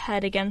Virgil's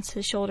head against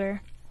his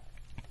shoulder.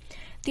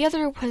 The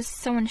other was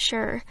so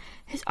unsure,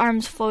 his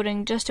arms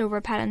floating just over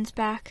Patton's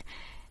back,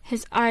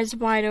 his eyes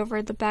wide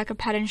over the back of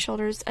Patton's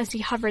shoulders as he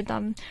hovered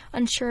them,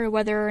 unsure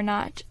whether or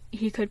not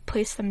he could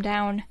place them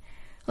down.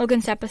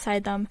 Logan sat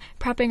beside them,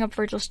 propping up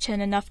Virgil's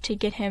chin enough to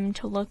get him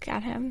to look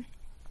at him.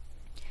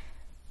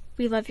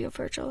 We love you,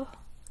 Virgil,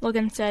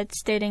 Logan said,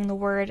 stating the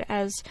word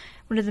as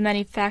one of the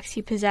many facts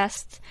he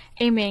possessed,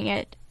 aiming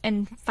it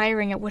and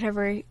firing at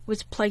whatever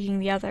was plaguing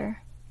the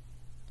other.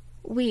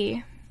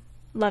 We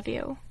love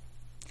you.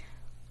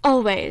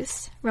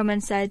 Always,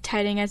 Roman said,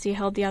 tighting as he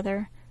held the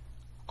other.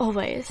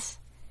 Always.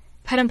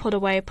 Patton pulled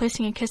away,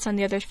 placing a kiss on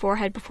the other's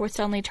forehead before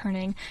suddenly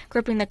turning,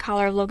 gripping the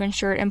collar of Logan's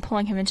shirt and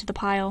pulling him into the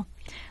pile.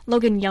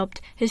 Logan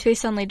yelped, his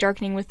face suddenly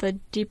darkening with a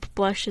deep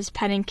blush as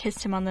Patton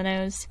kissed him on the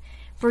nose.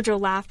 Virgil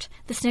laughed,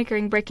 the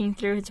snickering breaking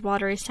through his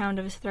watery sound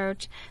of his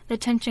throat, the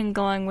tension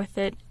going with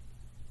it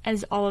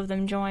as all of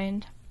them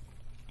joined.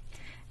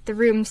 The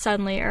room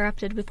suddenly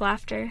erupted with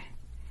laughter.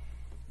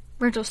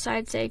 Virgil's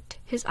sides ached.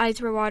 His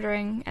eyes were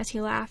watering as he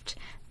laughed,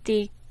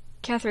 the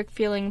catholic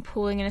feeling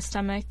pooling in his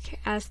stomach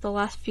as the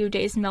last few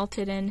days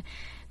melted in,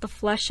 the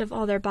flesh of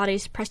all their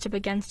bodies pressed up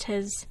against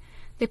his.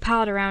 They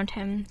piled around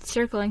him,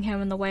 circling him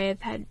in the way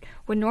that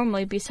would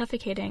normally be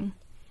suffocating.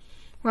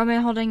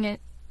 Roman holding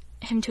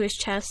him to his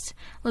chest,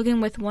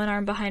 Logan with one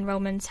arm behind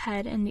Roman's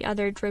head and the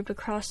other draped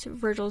across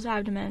Virgil's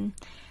abdomen.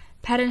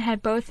 Patton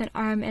had both an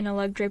arm and a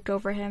leg draped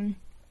over him.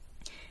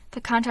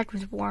 The contact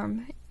was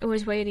warm, it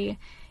was weighty,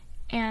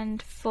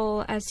 and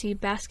full as he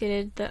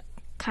basketed the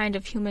kind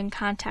of human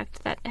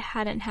contact that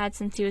hadn't had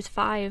since he was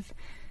 5.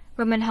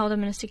 Roman held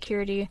him in a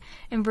security,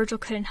 and Virgil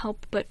couldn't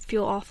help but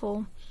feel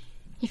awful.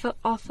 He felt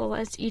awful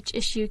as each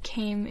issue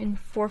came in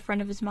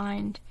forefront of his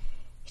mind.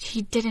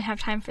 He didn't have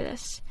time for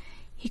this.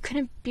 He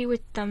couldn't be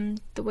with them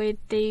the way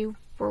they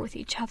were with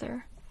each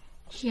other.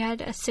 He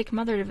had a sick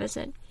mother to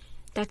visit,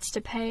 debts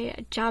to pay,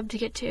 a job to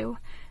get to.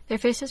 Their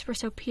faces were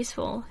so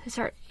peaceful, his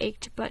heart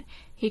ached, but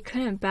he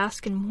couldn't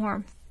bask in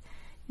warmth.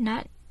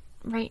 Not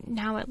right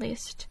now, at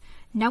least.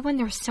 Not when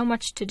there was so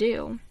much to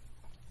do.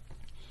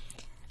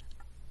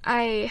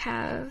 I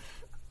have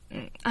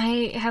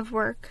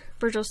work,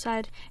 Virgil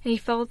said, and he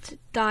felt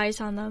the eyes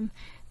on them,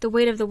 the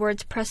weight of the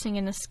words pressing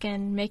in his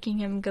skin, making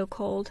him go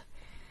cold.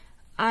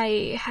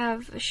 I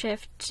have a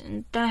shift,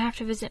 and then I have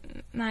to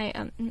visit my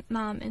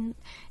mom in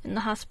the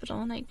hospital,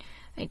 and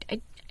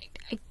I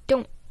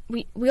don't.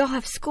 We all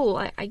have school.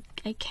 I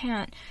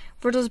can't.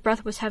 Virgil's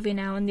breath was heavy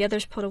now, and the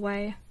others pulled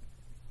away.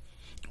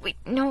 Wait,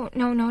 no,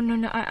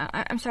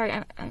 I'm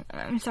sorry,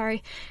 I'm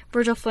sorry.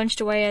 Virgil flinched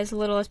away as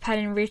little as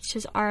Patton reached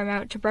his arm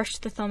out to brush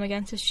the thumb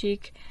against his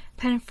cheek.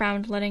 Patton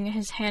frowned, letting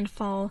his hand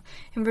fall,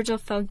 and Virgil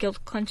felt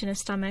guilt clench in his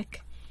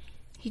stomach.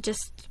 He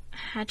just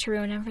had to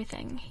ruin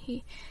everything.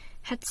 He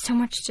had so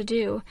much to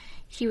do.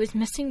 He was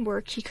missing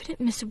work. He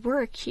couldn't miss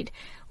work. He'd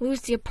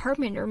lose the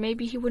apartment, or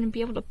maybe he wouldn't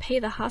be able to pay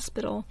the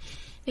hospital.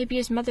 Maybe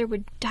his mother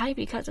would die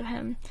because of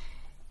him.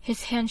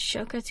 His hand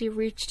shook as he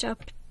reached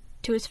up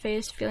to his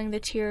face, feeling the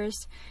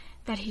tears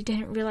that he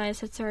didn't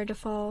realize had started to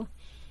fall.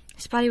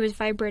 His body was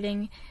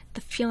vibrating,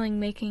 the feeling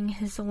making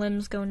his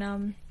limbs go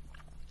numb.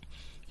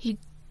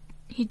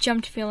 He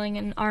jumped, feeling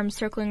an arm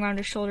circling around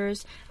his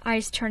shoulders,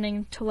 eyes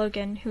turning to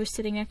Logan, who was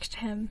sitting next to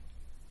him.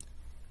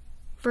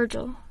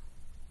 "Virgil,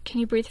 can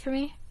you breathe for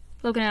me?"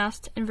 Logan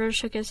asked, and Virgil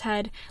shook his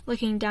head,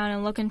 looking down,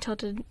 and Logan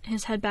tilted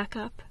his head back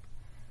up.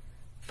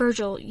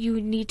 "Virgil, you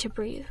need to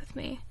breathe with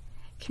me.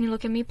 Can you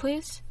look at me,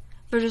 please?"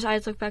 Virgil's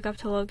eyes looked back up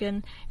to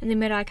Logan, and they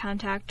made eye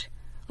contact.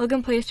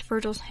 Logan placed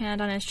Virgil's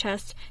hand on his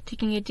chest,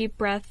 taking a deep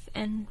breath,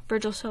 and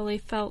Virgil slowly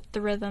felt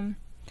the rhythm.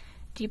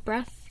 Deep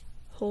breath,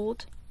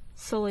 hold,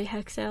 slowly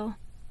exhale.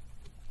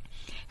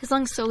 His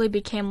lungs slowly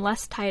became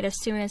less tight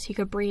as soon as he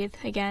could breathe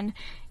again.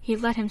 He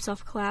let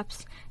himself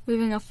collapse,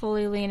 moving a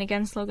fully lean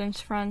against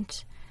Logan's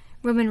front.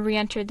 Roman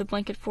re-entered the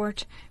blanket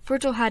fort.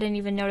 Virgil hadn't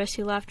even noticed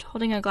he left,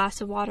 holding a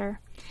glass of water.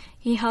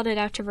 He held it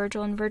out to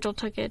Virgil, and Virgil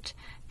took it,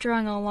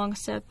 drawing a long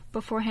sip,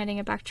 before handing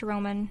it back to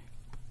Roman.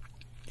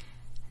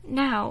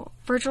 "Now,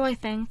 Virgil, I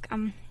think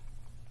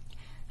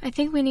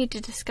we need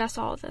to discuss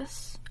all of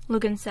this,"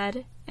 Logan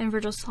said, and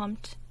Virgil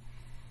slumped.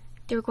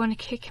 "They were going to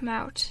kick him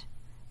out.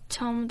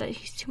 Tell him that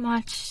he's too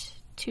much,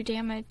 too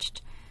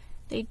damaged.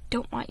 They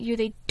don't want you.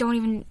 They don't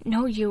even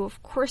know you.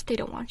 Of course they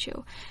don't want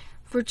you."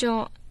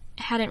 Virgil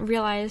hadn't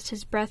realized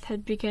his breath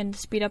had begun to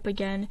speed up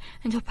again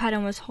until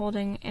Patton was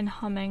holding and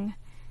humming.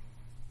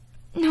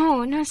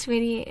 No,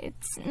 sweetie,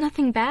 it's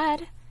nothing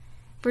bad."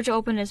 Virgil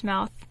opened his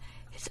mouth,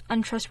 his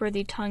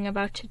untrustworthy tongue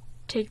about to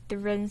take the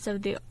reins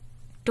of the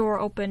door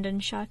opened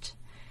and shut.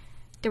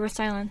 There was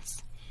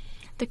silence.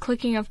 The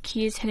clicking of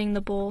keys hitting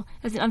the bowl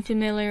as an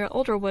unfamiliar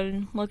older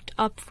woman looked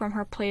up from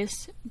her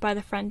place by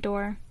the front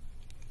door.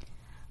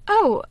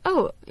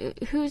 Oh,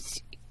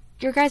 who's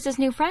your guys'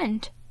 new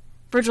friend?"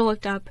 Virgil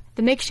looked up,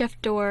 the makeshift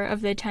door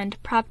of the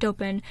tent propped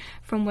open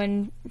from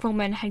when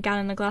Roman had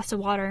gotten a glass of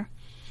water.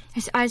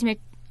 His eyes made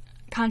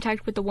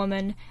contact with the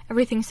woman,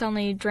 everything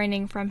suddenly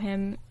draining from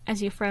him as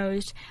he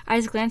froze,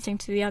 eyes glancing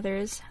to the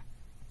others.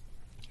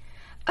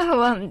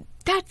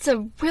 That's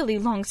a really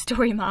long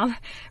story, Mom,"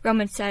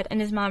 Roman said, and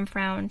his mom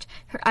frowned,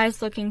 her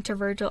eyes looking to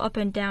Virgil up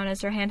and down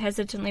as her hand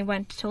hesitantly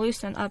went to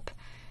loosen up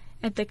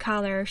at the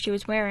collar she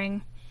was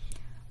wearing.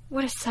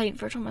 What a sight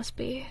Virgil must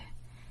be.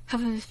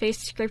 Half of his face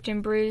scraped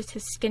and bruised,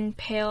 his skin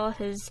pale,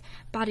 his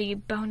body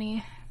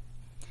bony.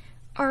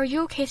 "Are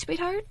you okay,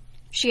 sweetheart?"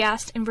 she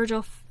asked, and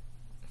Virgil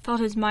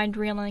felt his mind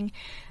reeling,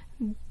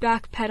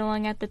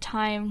 backpedaling at the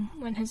time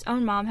when his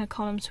own mom had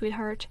called him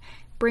sweetheart,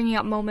 bringing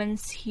up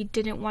moments he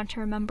didn't want to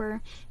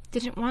remember,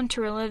 didn't want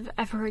to relive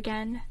ever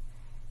again.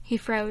 He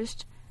froze,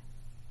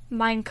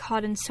 mind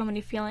caught in so many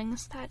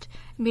feelings that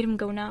made him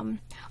go numb,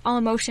 all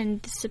emotion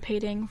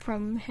dissipating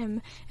from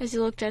him as he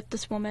looked at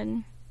this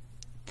woman,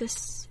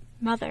 this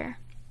mother.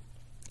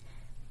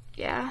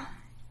 "Yeah,"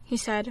 he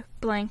said,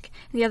 blank,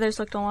 and the others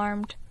looked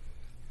alarmed.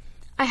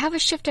 "I have a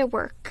shift at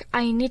work.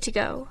 I need to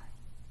go,"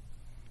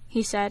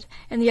 he said,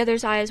 and the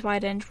others' eyes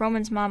widened.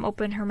 Roman's mom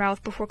opened her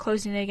mouth before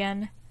closing it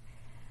again.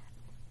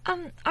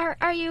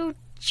 Are you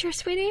sure,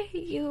 sweetie?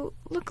 You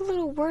look a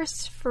little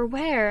worse for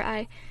wear.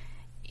 I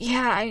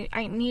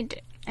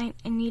need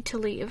to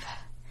leave."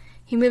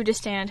 He moved to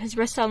stand. His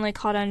wrist suddenly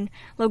caught on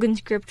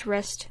Logan's gripped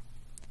wrist.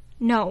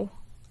 "No,"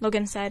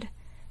 Logan said.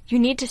 "You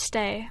need to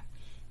stay."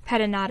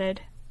 Patton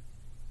nodded.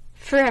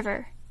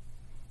 "Forever,"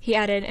 he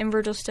added, and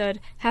Virgil stood,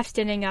 half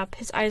standing up,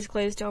 his eyes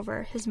glazed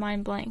over, his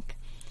mind blank.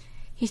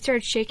 He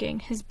started shaking,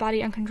 his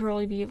body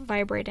uncontrollably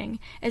vibrating,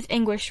 as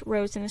anguish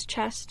rose in his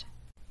chest.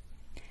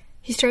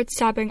 He started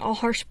sobbing, all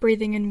harsh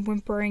breathing and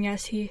whimpering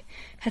as he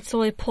had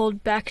slowly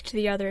pulled back to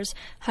the others,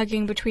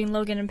 hugging between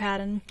Logan and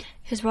Patton.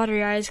 His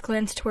watery eyes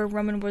glanced to where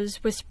Roman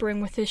was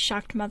whispering with his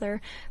shocked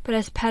mother, but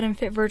as Patton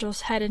fit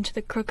Virgil's head into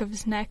the crook of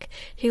his neck,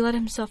 he let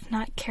himself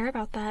not care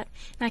about that,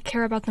 not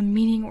care about the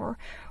meaning or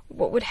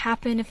what would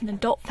happen if an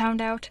adult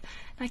found out,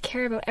 not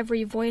care about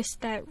every voice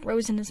that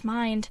rose in his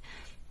mind,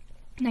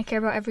 not care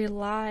about every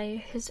lie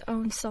his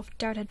own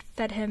self-doubt had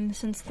fed him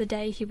since the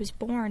day he was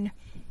born.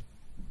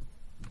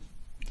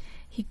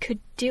 He could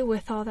deal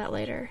with all that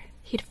later.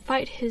 He'd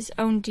fight his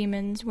own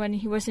demons when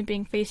he wasn't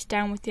being faced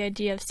down with the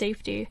idea of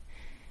safety.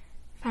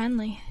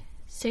 Finally,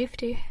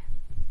 safety.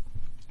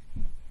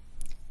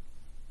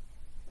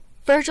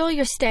 "Virgil,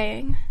 you're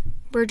staying."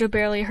 Virgil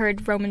barely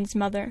heard Roman's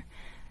mother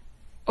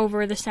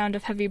over the sound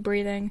of heavy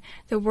breathing,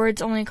 the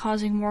words only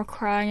causing more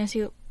crying as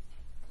he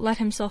let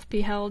himself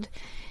be held.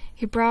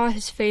 He brought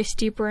his face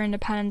deeper into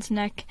Patton's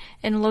neck,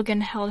 and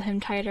Logan held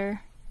him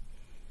tighter.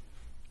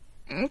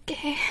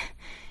 "Okay,"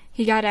 he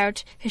He got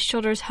out, his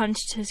shoulders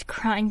hunched, his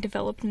crying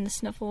developed into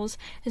sniffles,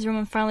 as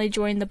Roman finally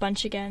joined the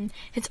bunch again,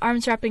 his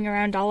arms wrapping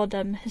around all of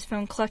them, his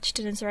phone clutched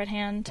in his right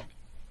hand.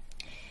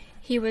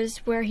 He was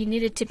where he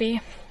needed to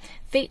be.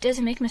 Fate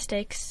doesn't make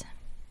mistakes.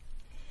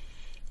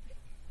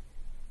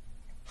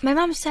 My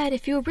mom said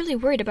if you were really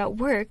worried about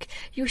work,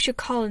 you should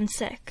call in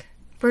sick.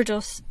 Virgil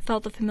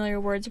felt the familiar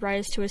words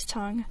rise to his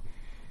tongue.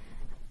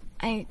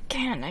 I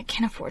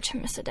can't afford to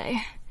miss a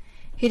day.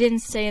 He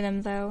didn't say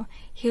them, though.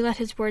 He let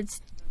his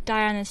words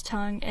die on his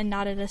tongue and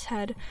nodded his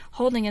head,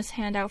 holding his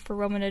hand out for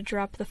Roman to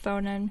drop the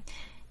phone in.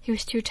 He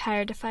was too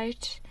tired to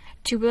fight,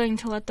 too willing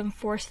to let them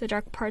force the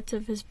dark parts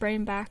of his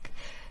brain back,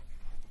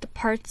 the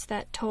parts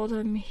that told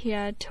him he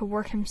had to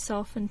work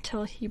himself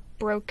until he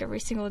broke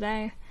every single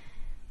day.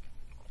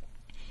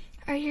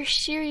 Are you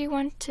sure you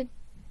want to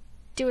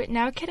do it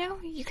now, kiddo?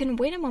 You can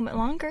wait a moment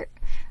longer.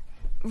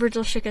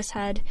 Virgil shook his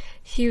head.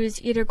 He was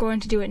either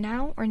going to do it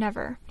now or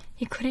never.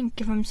 He couldn't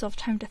give himself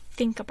time to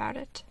think about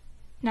it.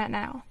 Not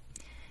now.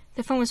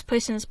 The phone was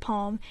placed in his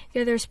palm,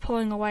 the others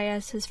pulling away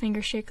as his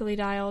fingers shakily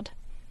dialed.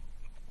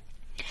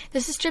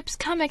 This is Strip's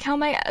comic. How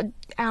am I...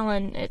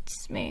 Alan,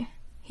 it's me,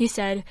 he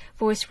said,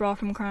 voice raw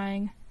from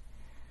crying.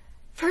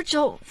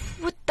 Virgil,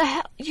 what the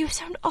hell? You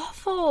sound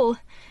awful.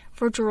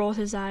 Virgil rolled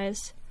his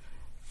eyes.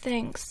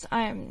 Thanks.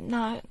 I'm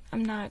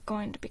not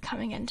going to be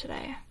coming in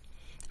today.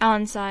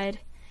 Alan sighed.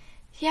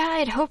 Yeah,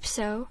 I'd hope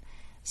so.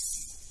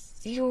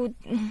 You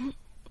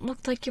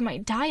looked like you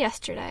might die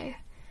yesterday.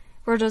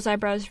 Virgil's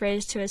eyebrows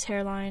raised to his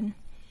hairline.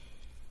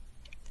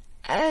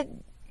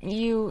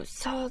 You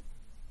saw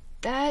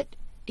that?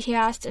 He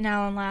asked, and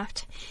Alan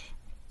laughed.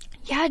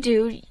 Yeah,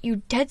 dude, you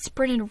dead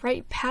sprinted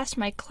right past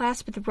my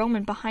class with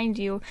Roman behind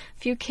you.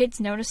 Few kids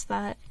noticed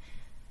that.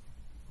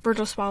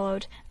 Virgil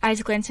swallowed,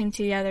 eyes glancing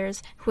to the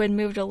others, who had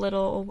moved a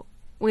little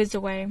ways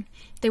away.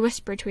 They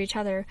whispered to each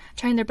other,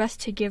 trying their best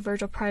to give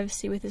Virgil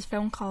privacy with his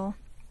phone call.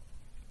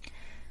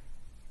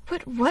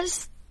 What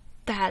was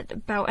that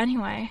about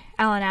anyway?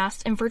 Alan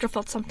asked, and Virgil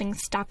felt something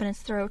stop in his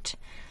throat.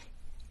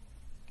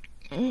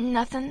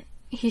 Nothing.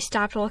 He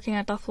stopped, looking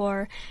at the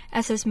floor,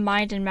 as his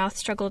mind and mouth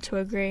struggled to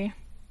agree.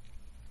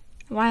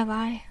 Why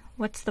lie?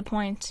 What's the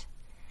point?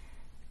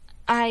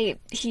 They're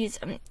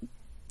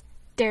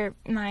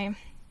my...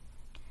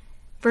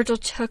 Virgil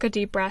took a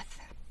deep breath.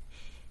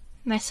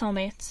 My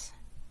soulmates.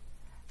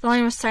 The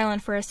line was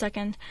silent for a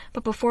second,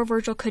 but before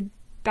Virgil could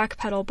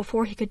backpedal,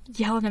 before he could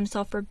yell at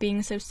himself for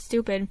being so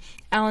stupid,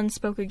 Alan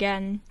spoke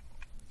again.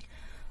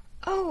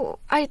 Oh,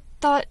 I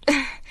thought...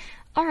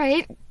 All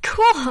right,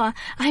 cool.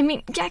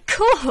 Yeah,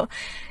 cool.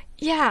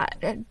 Yeah,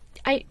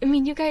 I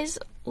mean, you guys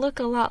look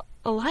a lot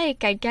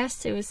alike. I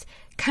guess it was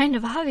kind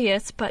of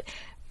obvious, but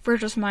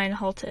Virgil's mind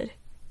halted.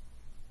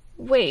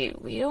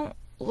 Wait, we don't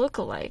look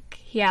alike,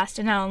 he asked,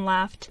 and Alan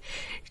laughed.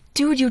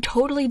 Dude, you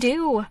totally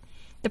do.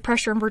 The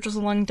pressure in Virgil's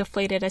lung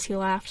deflated as he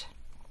laughed.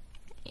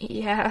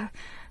 Yeah,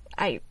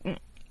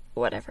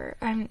 whatever.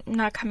 I'm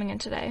not coming in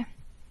today.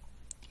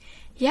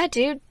 Yeah,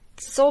 dude,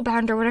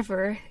 soulbound or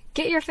whatever.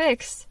 Get your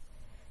fix.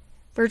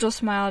 Virgil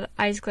smiled,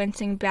 eyes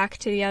glancing back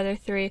to the other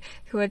three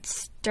who had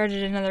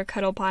started another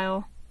cuddle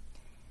pile.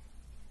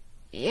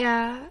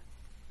 Yeah,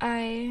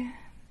 I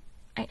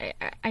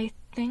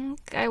think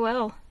I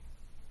will.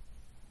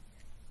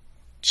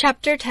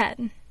 Chapter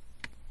 10.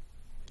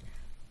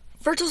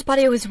 Virgil's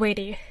body was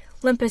weighty,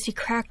 limp as he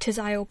cracked his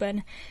eye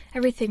open,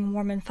 everything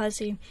warm and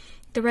fuzzy.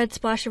 The red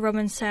splash of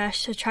Roman's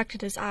sash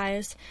attracted his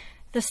eyes,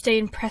 the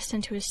stain pressed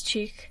into his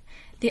cheek.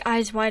 The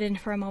eyes widened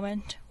for a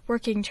moment,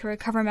 working to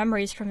recover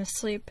memories from his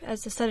sleep,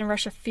 as the sudden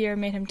rush of fear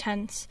made him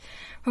tense.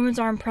 Roman's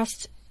arm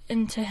pressed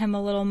into him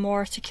a little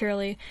more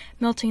securely,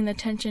 melting the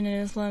tension in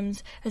his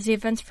limbs as the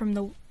events from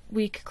the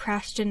week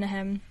crashed into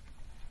him.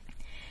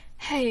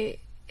 Hey,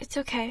 it's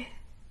okay,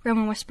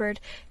 Roman whispered,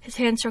 his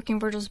hand stroking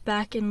Virgil's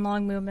back in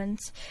long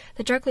movements,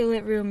 the darkly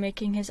lit room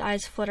making his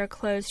eyes flutter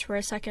closed for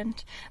a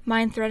second,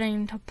 mind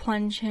threatening to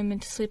plunge him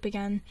into sleep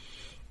again.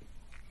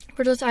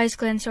 Virgil's eyes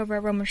glanced over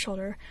at Roman's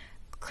shoulder,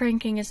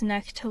 cranking his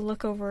neck to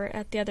look over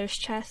at the other's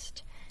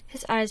chest,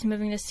 his eyes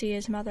moving to see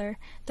his mother,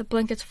 the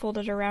blankets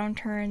folded around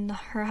her in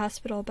her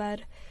hospital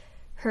bed,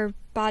 her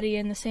body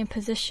in the same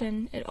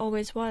position it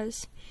always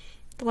was.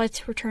 The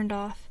lights were turned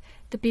off,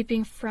 the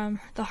beeping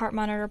from the heart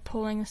monitor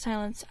pulling the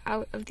silence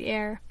out of the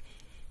air.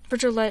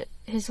 Virgil let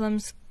his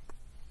limbs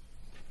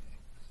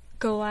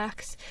go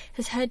lax,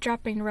 his head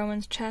dropping to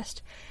Roman's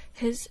chest.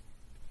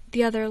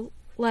 The other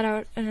let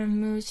out an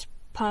amused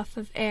puff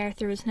of air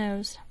through his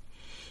nose.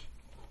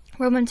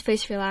 Roman's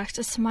face relaxed,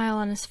 a smile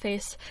on his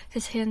face,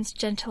 his hands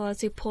gentle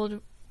as he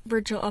pulled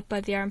Virgil up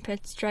by the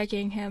armpits,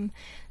 dragging him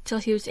till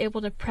he was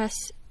able to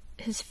press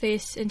his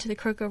face into the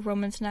crook of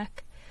Roman's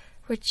neck,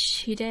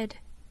 which he did.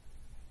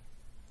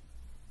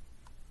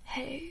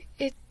 Hey,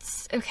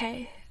 it's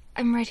okay.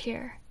 I'm right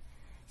here.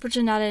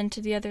 Virgil nodded into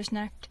the other's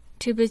neck,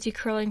 too busy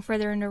curling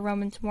further into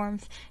Roman's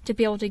warmth to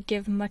be able to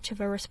give much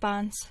of a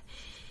response.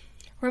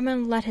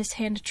 Roman let his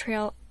hand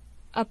trail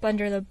up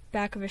under the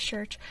back of his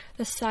shirt,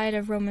 the side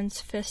of Roman's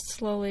fist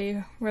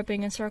slowly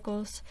rubbing in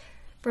circles.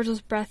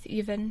 Virgil's breath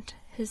evened,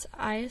 his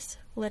eyes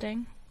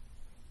lidding.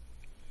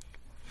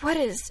 What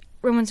is—"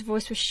 Roman's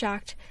voice was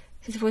shocked,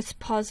 his voice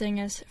pausing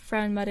as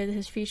frown mudded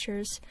his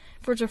features.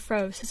 Virgil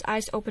froze, his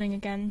eyes opening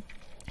again,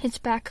 his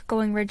back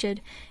going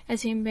rigid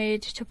as he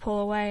made to pull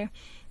away.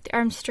 The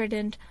arms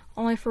straightened,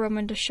 only for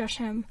Roman to shush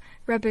him,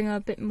 rubbing a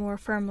bit more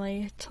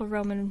firmly, till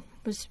Roman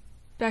was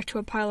back to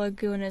a pile of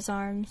goo in his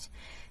arms,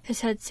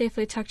 his head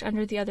safely tucked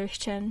under the other's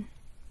chin.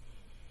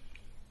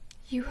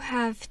 "You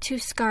have 2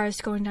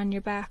 scars going down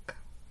your back,"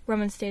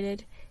 Roman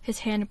stated, his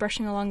hand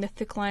brushing along the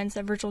thick lines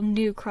that Virgil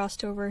knew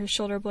crossed over his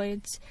shoulder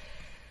blades.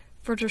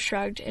 Virgil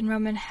shrugged, and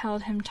Roman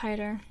held him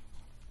tighter.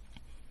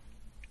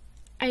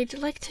 "I'd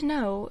like to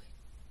know,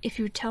 if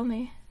you'd tell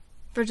me."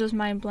 Virgil's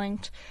mind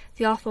blinked,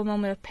 the awful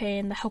moment of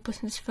pain, the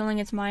helplessness filling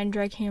his mind,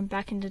 dragging him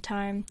back into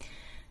time.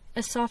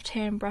 A soft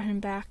hand brought him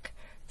back,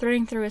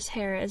 threading through his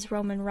hair as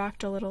Roman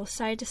rocked a little,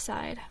 side to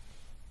side.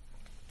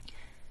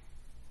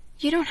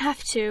 "You don't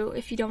have to,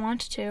 if you don't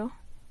want to,"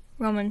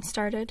 Roman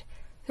started.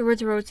 The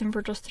words rose in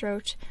Virgil's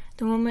throat.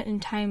 The moment in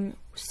time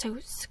was so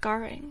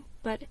scarring,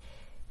 but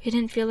he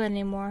didn't feel it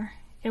anymore.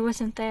 It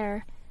wasn't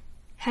there.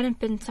 Hadn't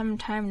been some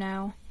time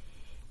now.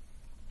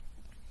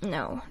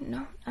 No,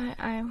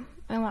 I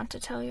want to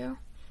tell you."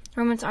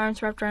 Roman's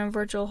arms wrapped around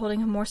Virgil,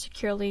 holding him more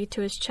securely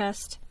to his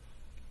chest.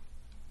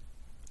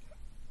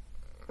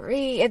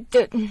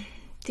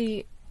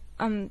 The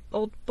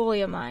old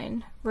bully of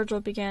mine," Virgil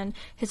began,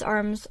 his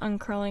arms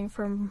uncurling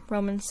from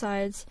Roman's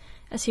sides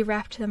as he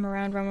wrapped them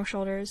around Roman's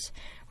shoulders.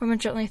 Roman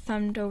gently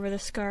thumbed over the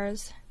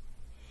scars.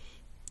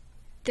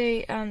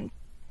 "They, in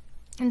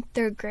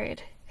 3rd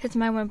grade." His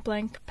mind went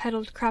blank,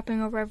 petaled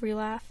cropping over every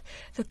laugh,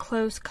 the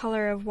close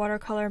color of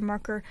watercolor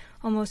marker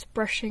almost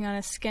brushing on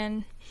his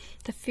skin,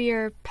 the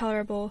fear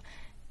palpable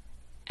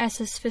as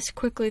his fist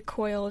quickly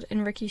coiled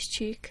in Ricky's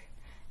cheek,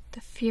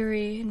 the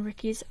fury in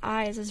Ricky's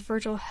eyes as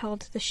Virgil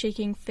held the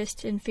shaking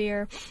fist in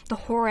fear, the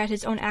horror at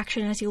his own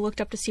action as he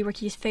looked up to see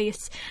Ricky's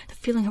face, the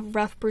feeling of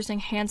rough, bruising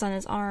hands on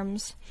his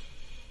arms.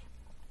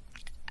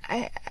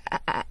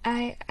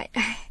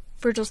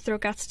 Virgil's throat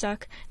got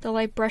stuck, the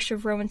light brush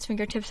of Roman's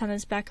fingertips on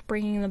his back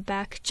bringing them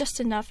back just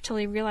enough till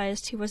he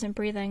realized he wasn't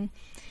breathing.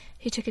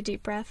 He took a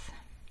deep breath.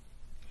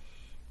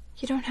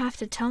 "You don't have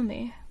to tell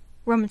me,"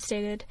 Roman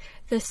stated,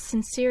 the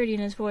sincerity in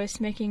his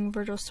voice making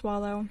Virgil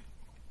swallow.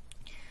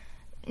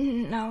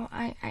 "No,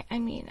 I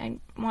mean, I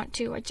want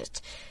to,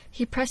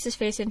 He pressed his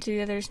face into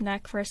the other's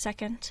neck for a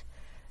second.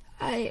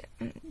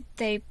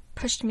 They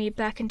pushed me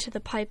back into the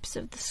pipes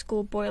of the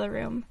school boiler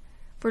room,"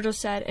 Virgil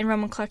said, and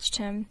Roman clutched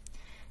him.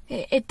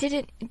 It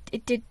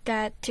did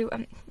that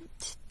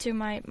to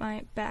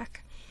my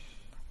back."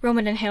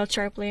 Roman inhaled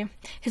sharply,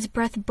 his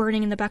breath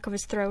burning in the back of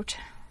his throat.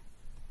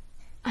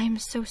 "I am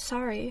so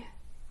sorry,"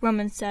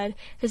 Roman said,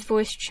 his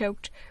voice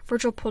choked.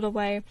 Virgil pulled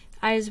away,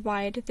 eyes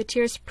wide, the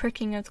tears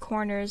pricking at the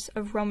corners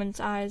of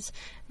Roman's eyes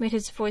made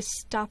his voice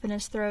stop in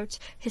his throat,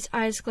 his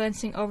eyes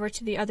glancing over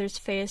to the other's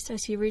face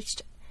as he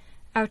reached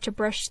out to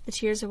brush the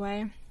tears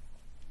away.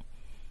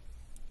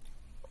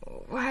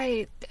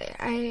 "Why,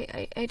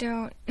 I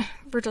don't—"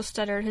 Virgil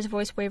stuttered, his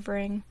voice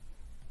wavering.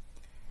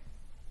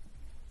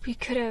 I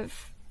could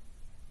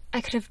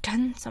have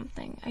done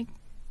something. I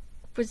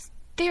was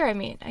there,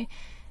 I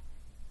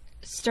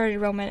started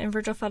Roman, and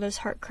Virgil felt his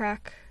heart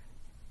crack.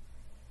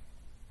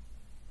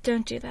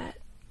 "Don't do that.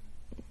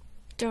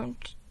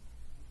 Don't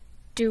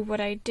do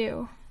what I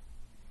do.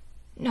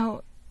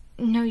 No,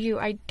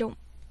 I don't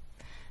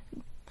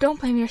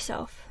blame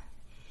yourself.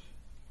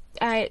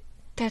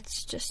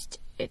 That's just,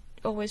 it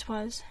always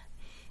was."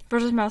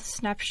 Virgil's mouth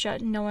snapped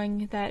shut,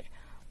 knowing that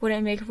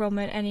wouldn't make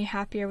Roman any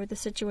happier with the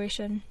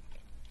situation.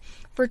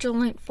 Virgil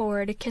leaned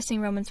forward,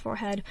 kissing Roman's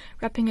forehead,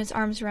 wrapping his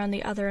arms around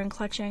the other and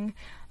clutching,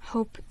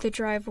 hope to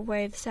drive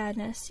away the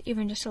sadness,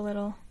 even just a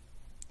little.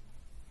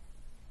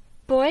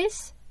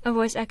 "Boys?" a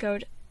voice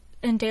echoed,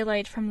 and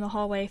daylight from the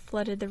hallway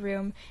flooded the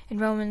room,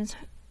 and Roman's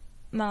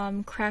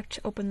mom cracked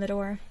open the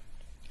door.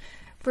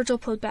 Virgil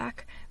pulled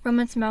back,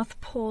 Roman's mouth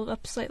pulled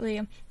up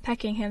slightly,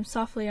 pecking him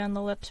softly on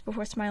the lips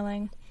before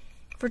smiling.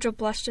 Virgil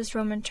blushed as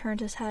Roman turned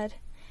his head.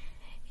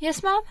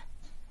 "Yes, Mom?"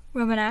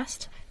 Roman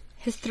asked,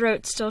 his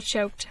throat still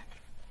choked.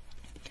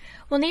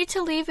 "We'll need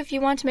to leave if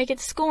you want to make it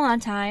to school on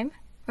time,"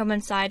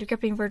 Roman sighed,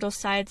 gripping Virgil's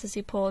sides as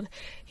he pulled.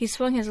 He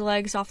swung his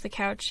legs off the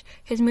couch,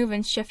 his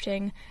movements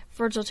shifting,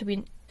 Virgil to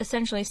be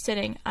essentially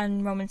sitting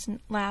on Roman's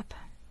lap.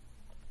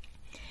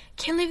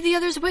 "Can't leave the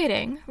others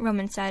waiting,"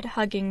 Roman said,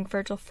 hugging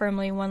Virgil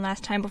firmly one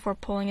last time before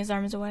pulling his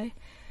arms away.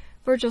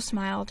 Virgil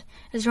smiled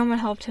as Roman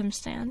helped him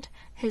stand,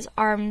 his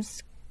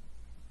arms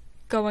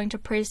going to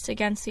brace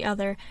against the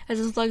other as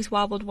his legs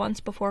wobbled once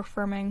before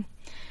firming.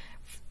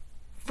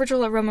 Virgil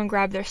let Roman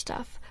grab their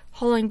stuff,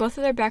 holding both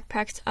of their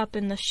backpacks up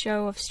in the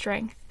show of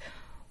strength,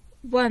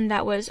 one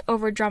that was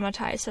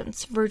over-dramatized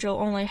since Virgil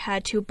only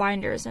had 2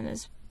 binders in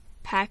his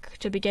pack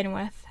to begin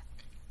with.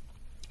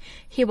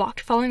 He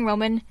walked, following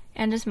Roman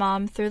and his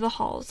mom through the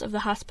halls of the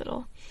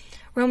hospital.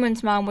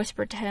 Roman's mom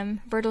whispered to him,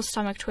 Virgil's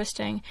stomach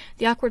twisting,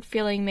 the awkward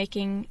feeling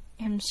making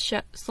him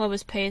slow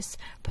his pace,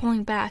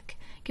 pulling back,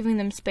 giving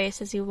them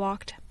space as he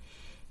walked.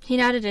 He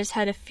nodded his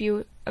head at a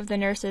few of the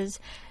nurses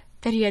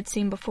that he had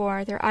seen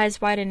before, their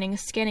eyes widening,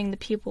 scanning the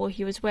people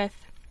he was with.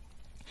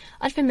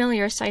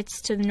 Unfamiliar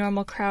sights to the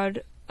normal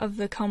crowd of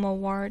the coma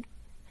ward.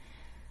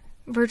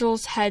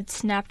 Virgil's head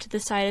snapped to the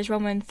side as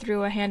Roman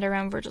threw a hand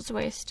around Virgil's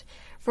waist,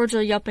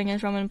 Virgil yelping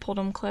as Roman pulled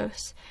him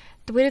close.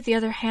 The weight of the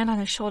other hand on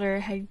his shoulder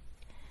had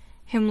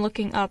him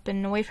looking up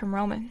and away from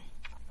Roman.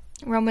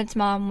 Roman's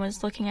mom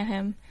was looking at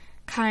him,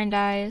 kind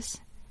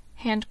eyes,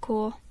 hand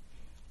cool.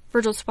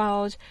 Virgil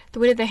swallowed, the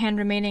weight of the hand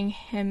reminding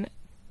him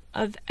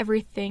of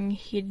everything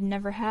he'd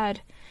never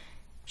had.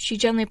 She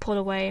gently pulled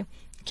away,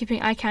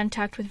 keeping eye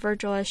contact with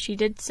Virgil as she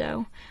did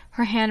so.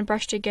 Her hand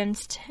brushed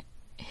against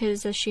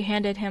his as she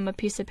handed him a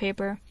piece of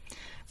paper.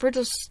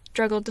 Virgil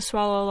struggled to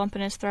swallow a lump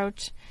in his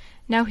throat.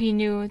 Now he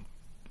knew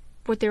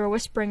what they were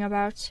whispering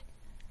about.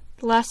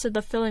 The last of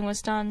the filling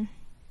was done.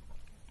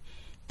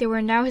 They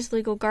were now his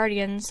legal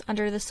guardians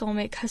under the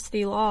soulmate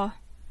custody law.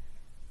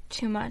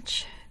 Too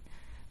much.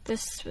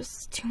 This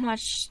was too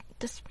much.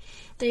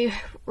 They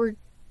were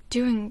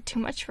doing too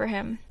much for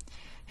him.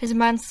 His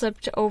mind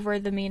slipped over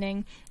the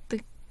meaning,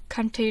 the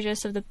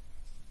contagious of the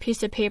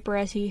piece of paper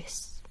as he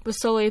was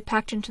slowly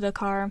packed into the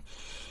car.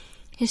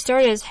 He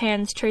started his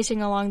hands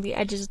tracing along the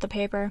edges of the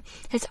paper,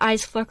 his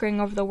eyes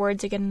flickering over the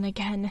words again and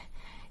again.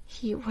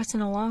 He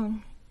wasn't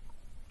alone.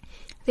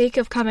 The ache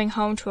of coming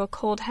home to a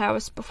cold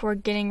house before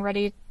getting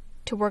ready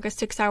to work a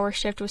 6-hour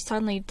shift was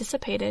suddenly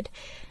dissipated,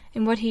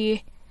 and what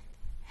he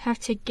have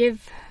to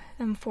give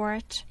them for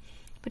it?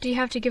 What do you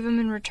have to give him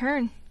in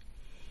return?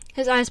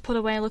 His eyes pulled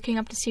away, looking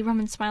up to see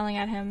Roman smiling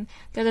at him,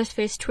 the other's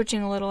face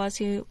twitching a little as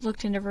he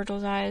looked into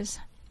Virgil's eyes.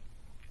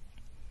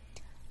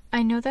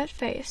 "I know that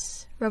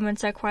face," Roman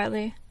said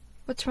quietly.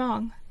 "What's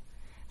wrong?"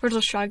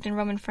 Virgil shrugged and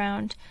Roman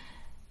frowned,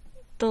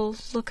 the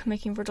look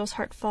making Virgil's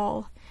heart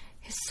fall,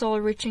 his soul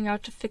reaching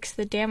out to fix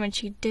the damage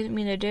he didn't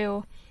mean to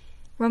do.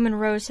 Roman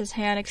rose his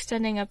hand,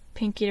 extending a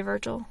pinky to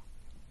Virgil.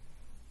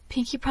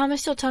 "Pinky,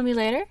 promise you'll tell me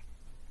later?"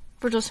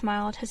 Virgil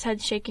smiled, his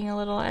head shaking a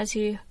little as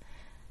he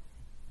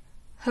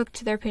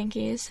hooked their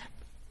pinkies.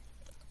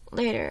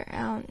 "Later,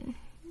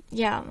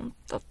 yeah,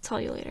 I'll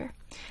tell you later."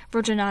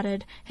 Virgil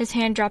nodded, his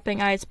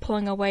hand-dropping eyes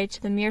pulling away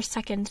to the mere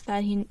second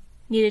that he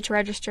needed to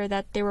register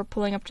that they were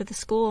pulling up to the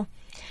school.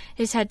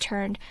 His head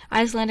turned,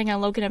 eyes landing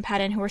on Logan and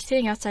Patton, who were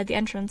sitting outside the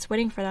entrance,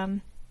 waiting for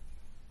them.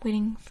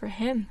 Waiting for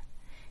him.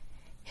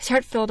 His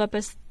heart filled up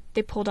as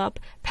they pulled up,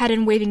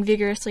 Patton waving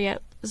vigorously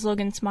as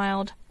Logan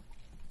smiled.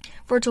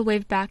 Virgil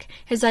waved back,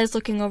 his eyes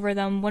looking over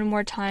them one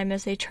more time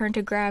as they turned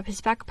to grab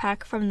his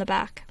backpack from the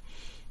back.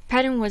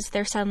 Patton was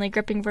there suddenly,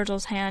 gripping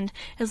Virgil's hand,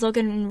 as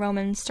Logan and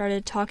Roman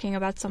started talking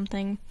about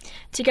something.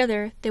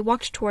 Together, they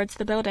walked towards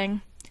the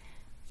building.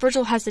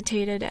 Virgil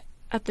hesitated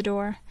at the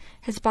door,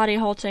 his body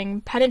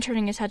halting, Patton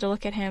turning his head to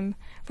look at him,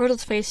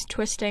 Virgil's face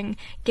twisting,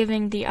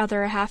 giving the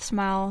other a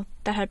half-smile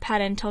that had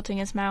Patton tilting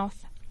his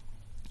mouth.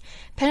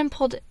 Patton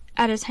pulled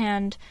at his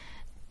hand,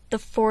 the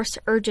force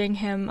urging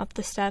him up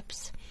the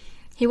steps.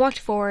 He walked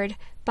forward,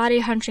 body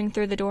hunching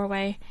through the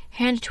doorway,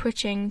 hand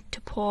twitching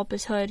to pull up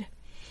his hood.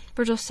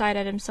 Virgil sighed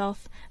at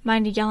himself,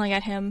 mind yelling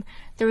at him.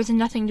 There was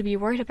nothing to be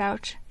worried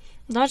about.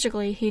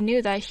 Logically, he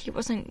knew that he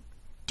wasn't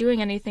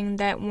doing anything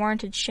that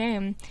warranted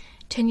shame.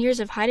 10 years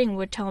of hiding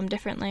would tell him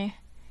differently.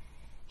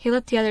 He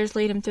let the others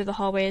lead him through the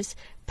hallways,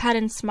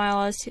 Patton's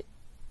smile as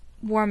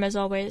warm as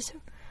always.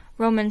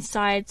 Roman's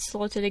side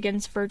slanted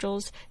against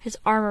Virgil's, his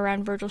arm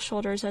around Virgil's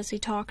shoulders as he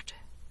talked.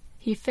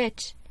 He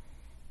fit,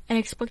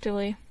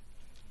 inexplicably.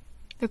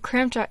 The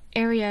cramped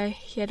area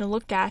he had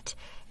looked at,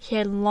 he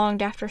had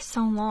longed after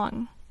so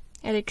long.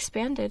 It had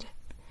expanded.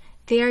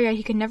 The area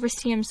he could never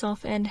see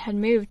himself in had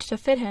moved to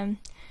fit him.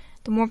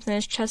 The warmth in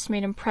his chest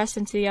made him press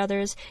into the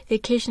others, the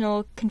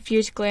occasional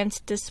confused glance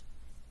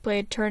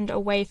displayed turned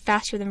away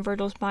faster than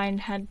Virgil's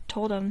mind had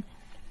told him.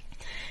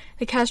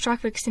 The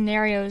catastrophic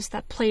scenarios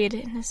that played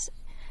in his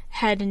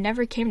head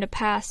never came to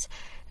pass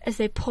as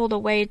they pulled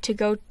away to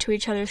go to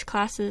each other's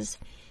classes.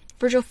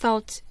 Virgil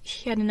felt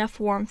he had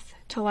enough warmth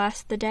to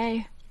last the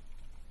day.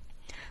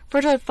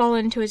 Virgil had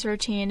fallen into his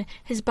routine,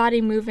 his body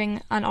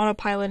moving on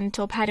autopilot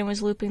until Patton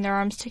was looping their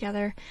arms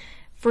together.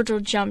 Virgil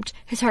jumped,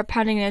 his heart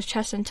pounding in his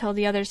chest until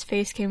the other's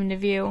face came into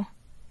view.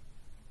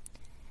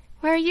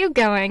 "Where are you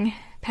going?"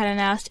 Patton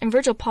asked, and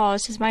Virgil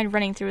paused, his mind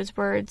running through his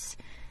words.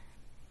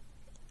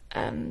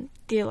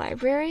 The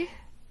library?"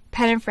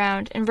 Patton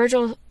frowned, and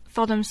Virgil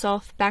felt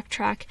himself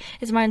backtrack,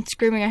 his mind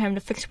screaming at him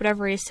to fix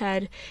whatever he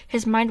said.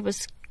 His mind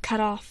was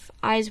cut off,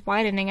 eyes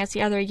widening as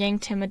the other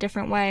yanked him a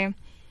different way.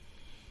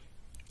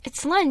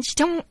 "It's lunch.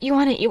 Don't you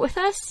want to eat with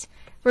us?"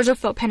 Virgil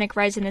felt panic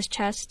rise in his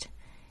chest.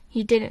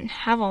 He didn't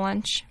have a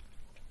lunch.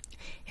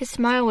 His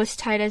smile was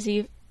tight as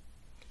he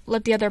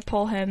let the other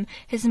pull him,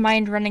 his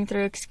mind running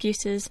through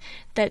excuses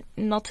that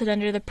melted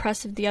under the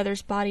press of the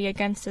other's body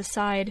against his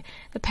side.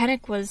 The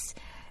panic was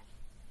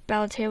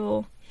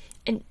palatable.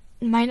 It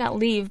might not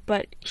leave,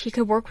 but he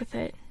could work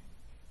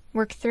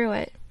through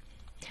it.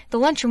 The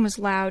lunchroom was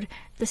loud.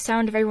 The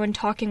sound of everyone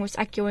talking was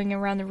echoing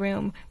around the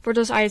room.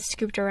 Virgil's eyes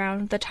scooped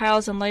around, the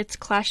tiles and lights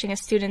clashing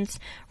as students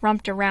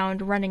romped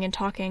around, running and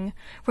talking.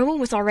 Roman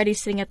was already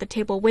sitting at the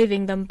table,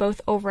 waving them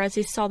both over as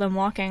he saw them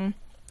walking.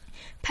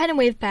 Patton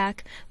waved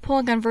back,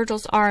 pulling on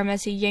Virgil's arm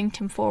as he yanked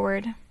him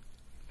forward.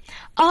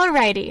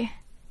 "Alrighty,"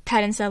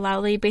 Patton said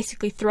loudly,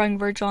 basically throwing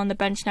Virgil on the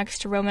bench next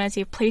to Roman as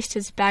he placed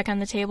his bag on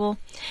the table,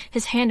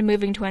 his hand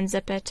moving to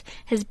unzip it,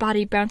 his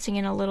body bouncing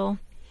in a little.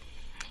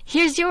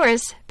 "Here's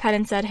yours,"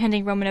 Patton said,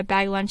 handing Roman a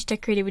bag lunch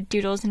decorated with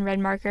doodles and red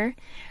marker.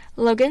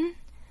 "Logan,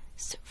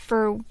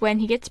 for when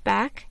he gets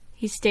back,"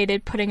 he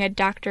stated, putting a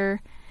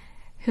Doctor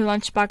Who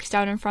lunchbox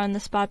down in front of the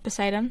spot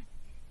beside him.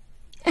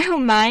 "Oh,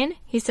 mine,"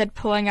 he said,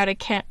 pulling out a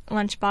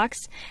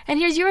lunchbox. "And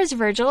here's yours,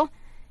 Virgil."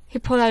 He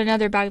pulled out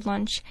another bagged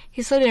lunch.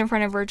 He slid it in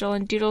front of Virgil,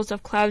 and doodles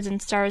of clouds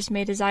and stars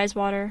made his eyes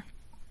water.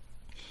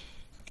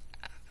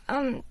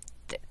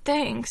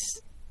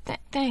 Thanks,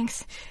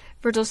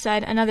 Virgil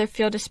said, another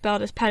fear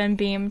dispelled as Patton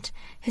beamed.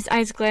 His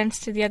eyes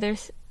glanced to the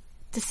others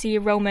to see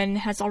Roman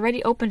has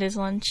already opened his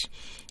lunch.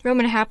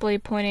 Roman happily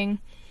pointing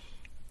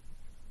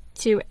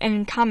to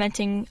and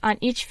commenting on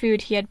each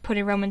food he had put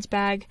in Roman's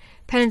bag,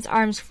 Patton's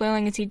arms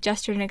flailing as he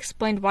gestured and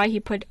explained why he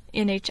put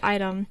in each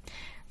item.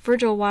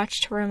 Virgil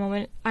watched for a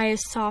moment,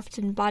 eyes soft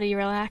and body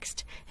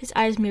relaxed. His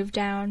eyes moved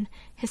down,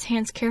 his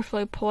hands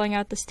carefully pulling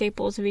out the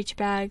staples of each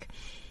bag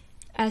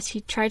as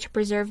he tried to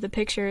preserve the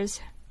pictures.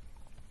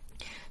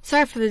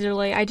 "Sorry for the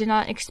delay. I did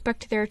not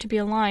expect there to be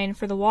a line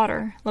for the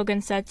water,"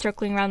 Logan said,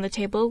 circling around the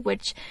table,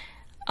 with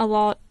a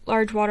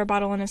large water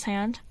bottle in his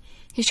hand.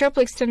 He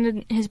sharply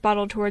extended his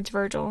bottle towards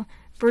Virgil.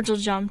 Virgil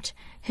jumped,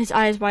 his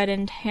eyes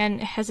widened,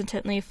 hand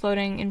hesitantly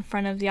floating in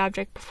front of the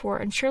object before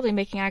unsurely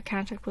making eye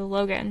contact with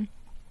Logan.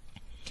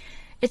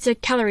 "It's a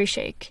calorie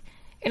shake.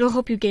 It'll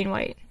help you gain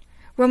weight.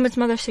 Roman's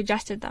mother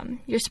suggested them.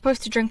 You're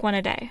supposed to drink one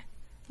a day,"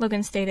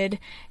 Logan stated,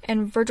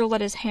 and Virgil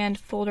let his hand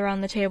fold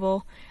around the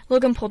table.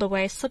 Logan pulled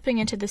away, slipping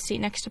into the seat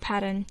next to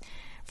Patton.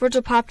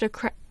 Virgil popped a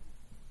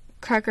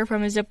cracker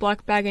from his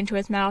Ziploc bag into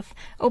his mouth,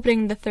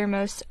 opening the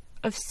thermos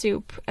of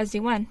soup as he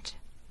went.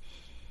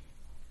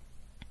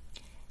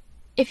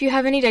 "If you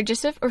have any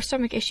digestive or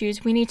stomach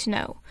issues, we need to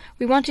know.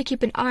 We want to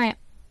keep an eye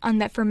on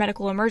that for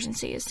medical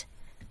emergencies."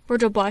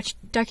 Virgil blushed,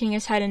 ducking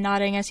his head and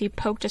nodding as he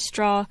poked a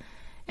straw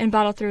and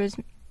bottle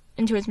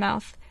into his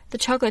mouth, the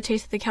chocolate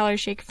taste of the calorie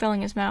shake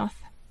filling his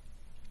mouth.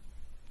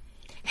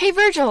 "Hey,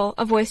 Virgil!"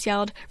 a voice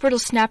yelled. Virgil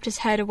snapped his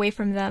head away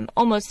from them,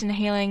 almost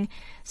inhaling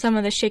some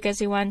of the shake as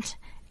he went.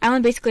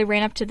 Alan basically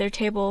ran up to their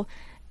table.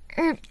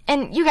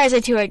 And you guys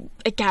are too,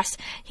 I guess,"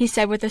 he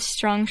said with a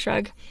strong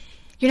shrug.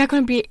 "You're not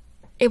going to be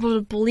able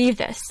to believe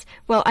this.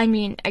 Well, I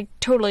mean, I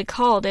totally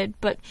called it,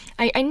 but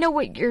I know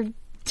what you're...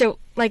 So,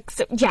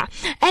 yeah.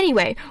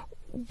 Anyway,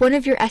 one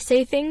of your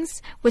essay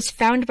things was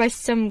found by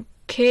some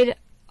kid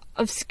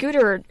of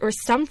Scooter or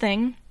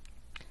something.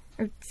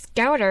 Or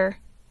Scouter.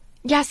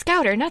 Yeah,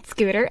 Scouter, not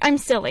Scooter. I'm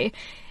silly."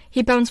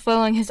 He bounced,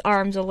 flailing his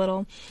arms a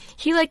little.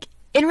 "He,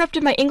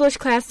 interrupted my English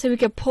class so we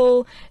could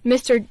pull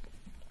Miss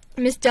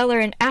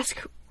Deller and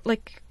ask,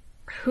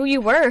 who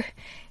you were.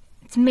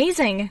 It's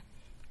amazing."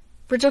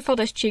 Virgil felt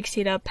his cheeks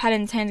heat up,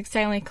 Patton's hands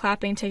silently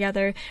clapping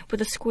together with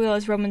a squeal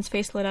as Roman's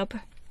face lit up.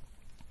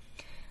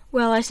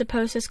 "Well, I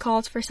suppose this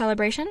calls for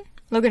celebration?"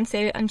 Logan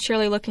stated,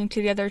 unsurely looking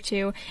to the other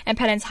two, and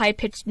Patton's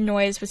high-pitched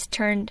noise was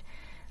turned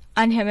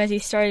on him as he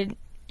started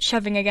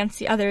shoving against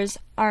the other's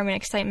arm in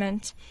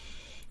excitement.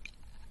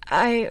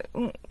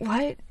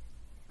 What?"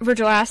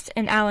 Virgil asked,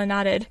 and Alan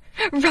nodded.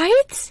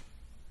 "Right?"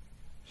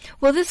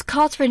 "Well, this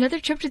calls for another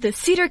trip to the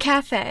Cedar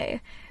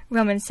Cafe,"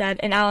 Roman said,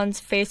 and Alan's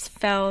face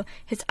fell,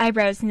 his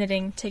eyebrows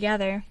knitting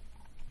together.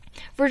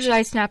 Virgil's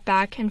eyes snapped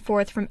back and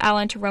forth from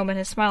Alan to Roman,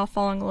 his smile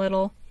falling a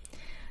little.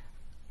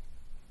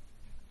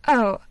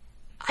 "Oh,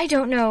 I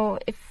don't know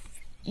if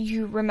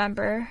you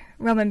remember,"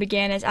 Roman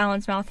began as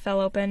Alan's mouth fell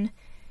open.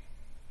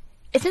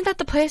 "Isn't that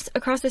the place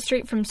across the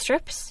street from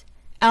Strips?"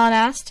 Alan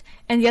asked,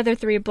 and the other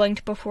three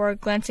blinked before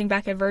glancing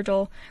back at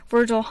Virgil.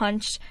 Virgil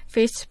hunched,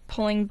 face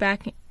pulling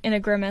back in a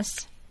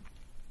grimace.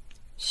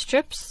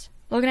 "Strips?"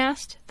 Logan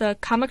asked. "The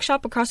comic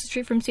shop across the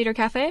street from Cedar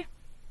Cafe?"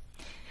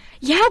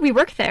 "Yeah, we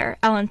work there,"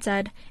 Alan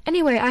said.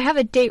 "Anyway, I have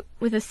a date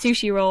with a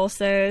sushi roll,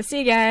 so see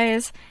you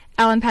guys."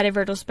 Alan patted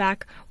Virgil's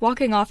back,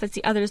 walking off as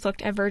the others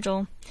looked at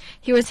Virgil.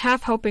 He was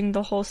half hoping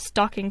the whole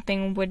stalking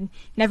thing would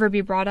never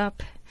be brought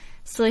up.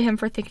 Silly him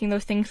for thinking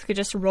those things could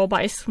just roll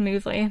by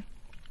smoothly.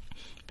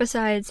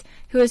 Besides,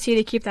 who was he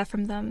to keep that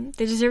from them?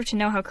 They deserved to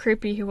know how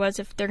creepy he was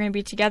if they're going to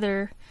be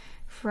together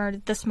for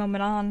this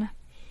moment on.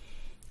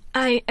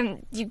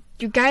 You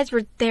guys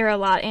were there a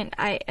lot,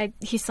 and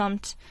he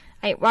slumped.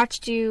 "I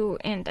watched you,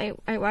 and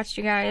I watched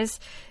you guys."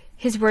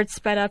 His words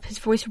sped up, his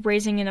voice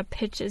raising in a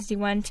pitch as he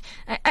went.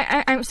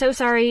 I'm so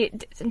sorry.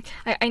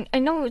 I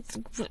know it's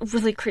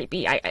really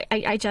creepy.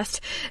 I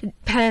just...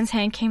 Patton's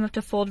hand came up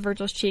to fold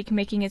Virgil's cheek,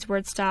 making his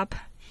words stop.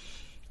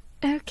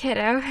 "Oh,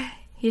 kiddo,"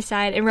 he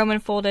sighed, and Roman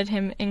folded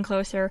him in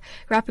closer,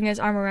 wrapping his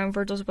arm around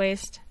Virgil's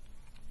waist.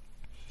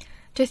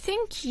 "To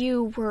think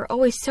you were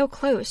always so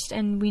close,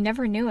 and we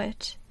never knew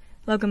it,"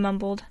 Logan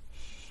mumbled.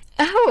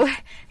 "Oh!"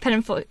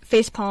 Patton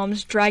face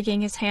palms,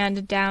 dragging his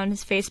hand down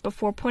his face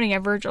before pointing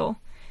at Virgil.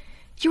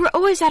 "You were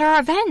always at our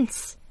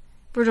events!"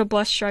 Virgil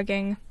blushed,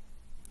 shrugging.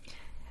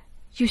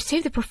 "You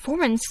saved the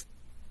performance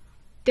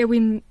there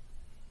we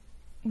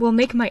will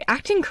make my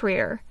acting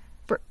career,"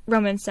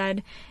 Roman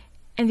said,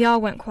 and they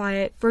all went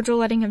quiet, Virgil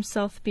letting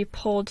himself be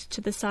pulled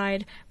to the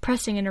side,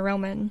 pressing into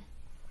Roman.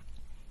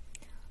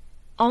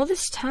 "All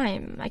this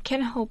time, I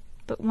can't help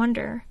but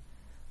wonder,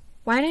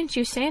 why didn't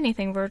you say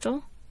anything,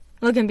 Virgil?"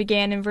 Logan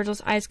began, and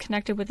Virgil's eyes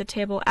connected with the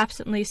table,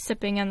 absently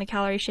sipping on the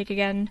calorie shake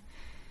again.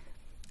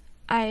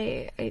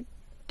 I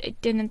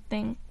didn't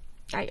think...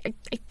 I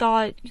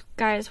thought you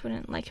guys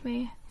wouldn't like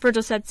me,"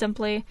 Virgil said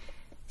simply,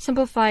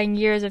 simplifying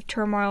years of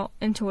turmoil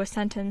into a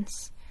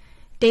sentence.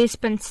 Days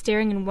spent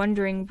staring and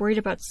wondering, worried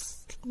about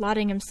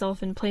slotting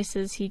himself in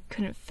places he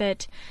couldn't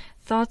fit,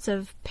 thoughts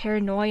of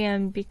paranoia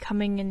and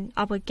becoming an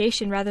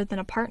obligation rather than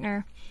a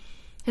partner.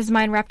 His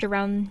mind wrapped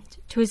around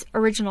to his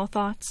original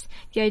thoughts,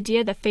 the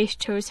idea that fate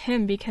chose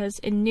him because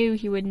it knew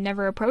he would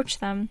never approach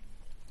them,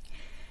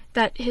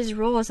 that his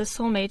role as a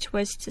soulmate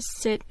was to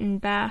sit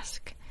and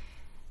bask.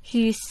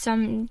 He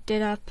summed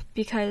it up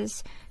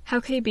because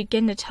how could he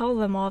begin to tell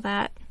them all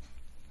that?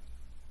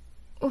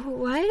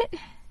 "What?"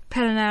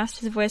 Patton asked,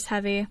 his voice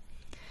heavy.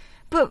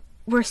 "But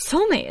we're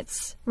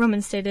soulmates,"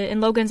 Roman stated, and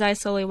Logan's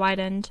eyes slowly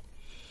widened.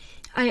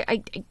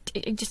 I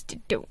just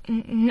don't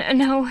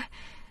know,"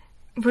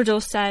 Virgil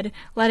said,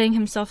 letting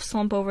himself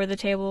slump over the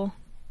table.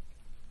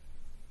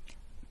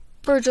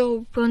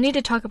 "Virgil, we'll need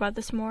to talk about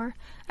this more.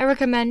 I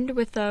recommend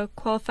with a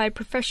qualified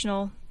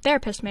professional,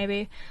 therapist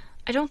maybe.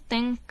 I don't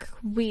think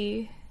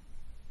we'll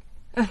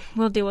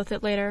deal with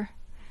it later,"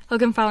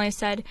 Logan finally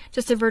said,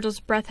 just as Virgil's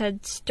breath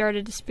had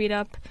started to speed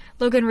up.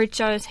 Logan reached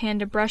out his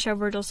hand to brush out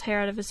Virgil's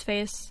hair out of his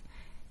face.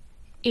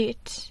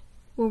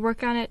 "We'll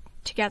work on it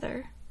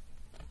together.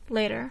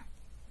 Later."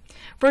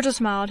 Virgil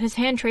smiled, his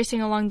hand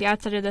tracing along the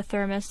outside of the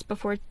thermos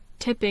before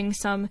tipping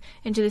some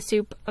into the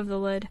soup of the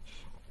lid.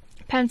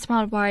 Patton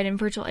smiled wide, and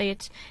Virgil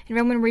ate, and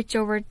Roman reached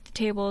over the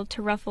table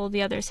to ruffle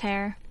the other's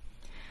hair.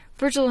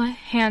 Virgil's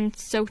hand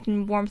soaked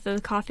in warmth of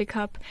the coffee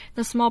cup,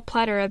 the small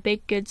platter of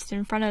baked goods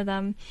in front of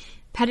them.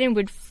 Patton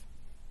would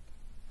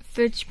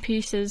fudge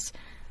pieces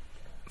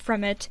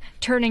from it,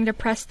 turning to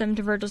press them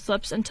to Virgil's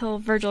lips until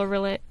Virgil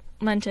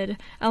relented,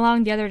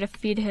 allowing the other to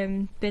feed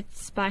him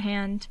bits by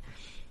hand.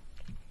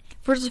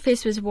 Virgil's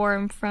face was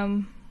warm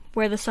from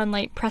where the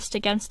sunlight pressed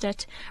against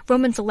it.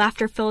 Roman's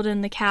laughter filled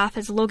in the calf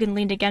as Logan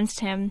leaned against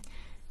him.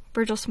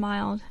 Virgil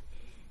smiled.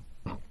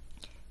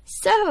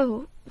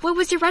 "So, what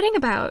was your writing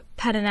about?"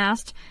 Patton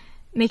asked,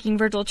 making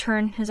Virgil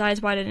turn his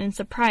eyes wide in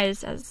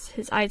surprise as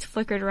his eyes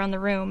flickered around the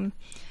room.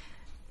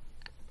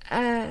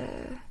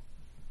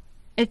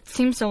 It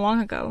seems so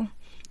long ago.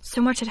 So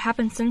much had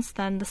happened since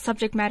then. The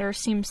subject matter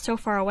seemed so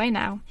far away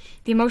now.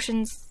 The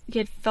emotions he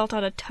had felt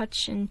out of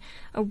touch in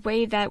a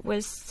way that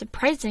was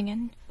surprising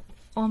and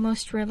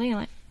almost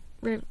relieving.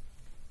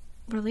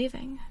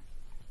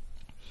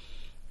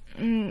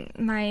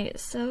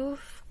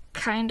 Myself,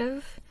 kind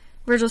of,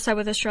 Virgil said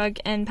with a shrug,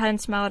 and Patton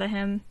smiled at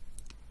him.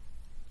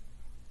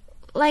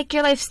 "Like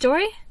your life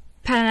story?"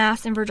 Patton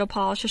asked, and Virgil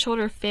paused, his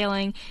shoulder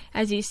failing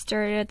as he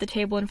stared at the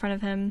table in front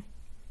of him.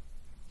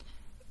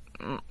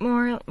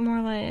 More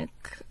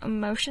like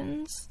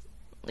emotions?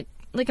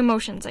 Like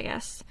emotions, I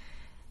guess."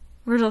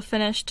 Virgil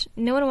finished.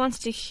 "No one wants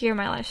to hear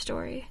my life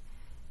story,"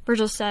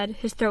 Virgil said,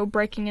 his throat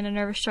breaking in a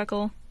nervous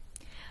chuckle.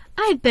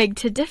 "I beg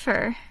to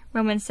differ,"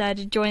 Roman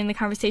said, joining the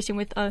conversation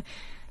with a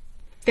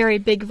very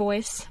big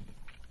voice.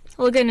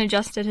 Logan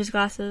adjusted his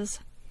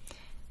glasses.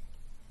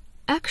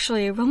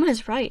 "Actually, Roman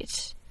is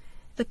right.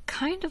 The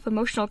kind of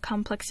emotional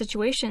complex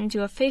situations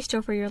you have faced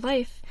over your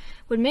life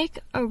would make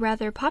a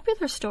rather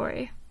popular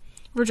story."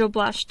 Virgil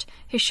blushed,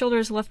 his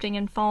shoulders lifting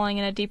and falling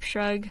in a deep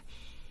shrug.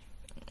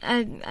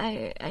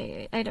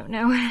 I don't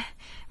know,"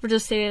 Virgil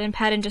stated, and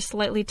Patton just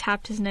slightly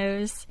tapped his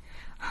nose.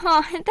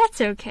 "Oh,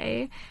 that's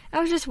okay. I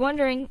was just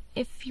wondering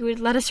if you would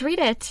let us read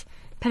it,"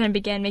 Patton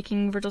began,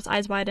 making Virgil's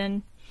eyes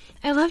widen.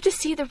 "I love to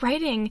see the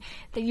writing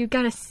that you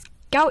got a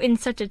scout in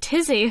such a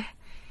tizzy."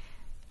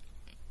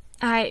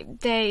 I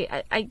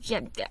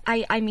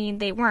mean,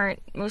 they weren't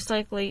most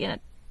likely in a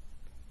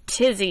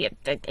tizzy.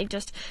 I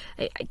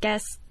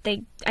guess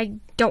I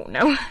don't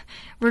know.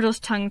 Virgil's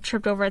tongue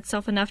tripped over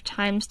itself enough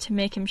times to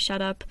make him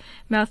shut up,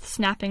 mouth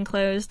snapping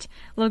closed.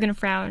 Logan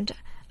frowned,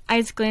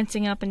 eyes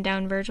glancing up and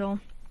down Virgil.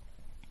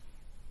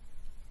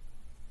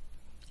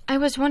 "I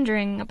was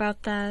wondering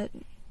about that.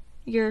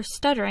 You're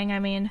stuttering, I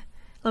mean,"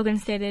 Logan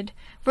stated.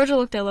 Virgil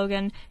looked at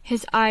Logan,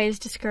 his eyes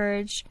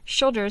discouraged,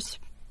 shoulders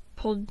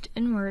pulled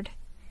inward.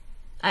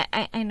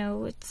 I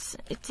know, it's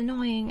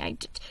annoying. I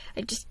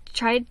just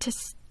tried to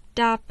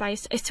stop. I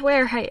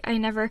swear, I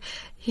never...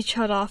 He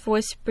shut off,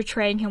 voice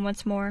betraying him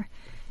once more.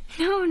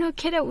 No,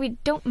 kiddo, we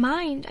don't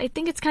mind. I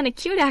think it's kind of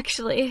cute,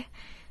 actually."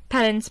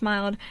 Patton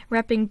smiled,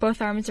 wrapping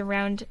both arms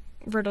around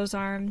Virgil's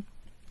arm.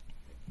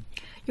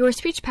 "Your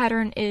speech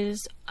pattern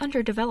is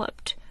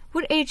underdeveloped.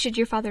 What age did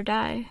your father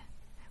die?"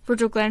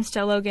 Virgil glanced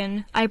at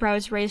Logan,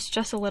 eyebrows raised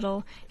just a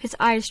little, his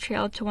eyes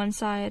trailed to one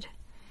side.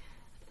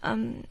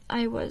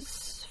 I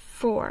was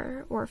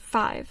 4 or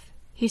 5,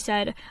 he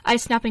said,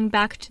 eyes snapping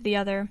back to the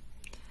other.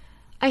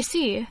 "I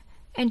see.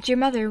 And your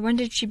mother, when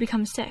did she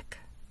become sick?"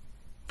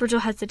 Virgil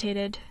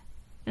hesitated.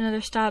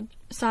 Another sob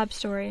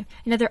story.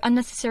 Another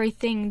unnecessary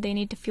thing they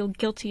need to feel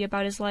guilty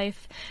about his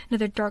life.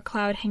 Another dark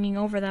cloud hanging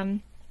over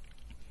them.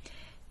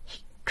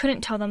 He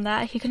couldn't tell them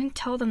that. He couldn't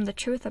tell them the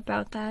truth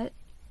about that.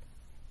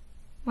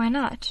 Why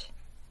not?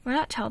 Why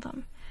not tell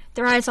them?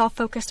 Their eyes all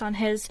focused on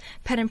his,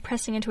 Patton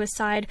pressing into his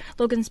side,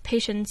 Logan's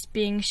patience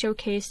being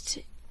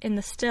showcased in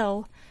the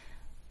still,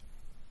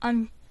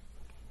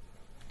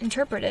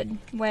 uninterpreted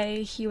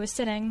way he was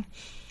sitting.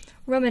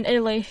 Roman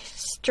idly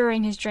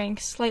stirring his drink,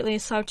 slightly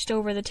slouched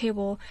over the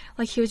table,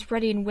 like he was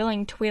ready and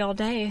willing to wait all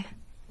day.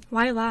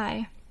 Why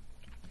lie?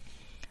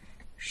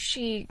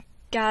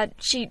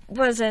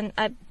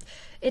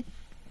 It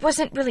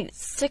wasn't really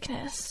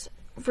sickness,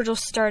 Virgil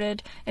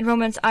started, and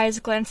Roman's eyes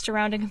glanced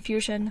around in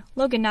confusion,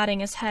 Logan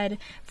nodding his head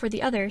for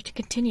the other to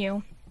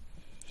continue.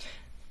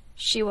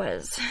 She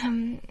was,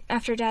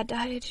 after Dad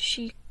died,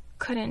 she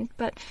couldn't,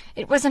 but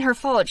it wasn't her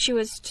fault. She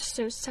was just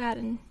so sad,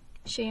 and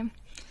she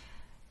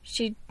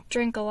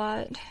drank a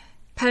lot.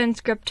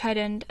 Patton's grip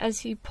tightened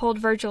as he pulled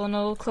Virgil in a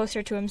little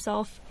closer to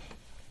himself.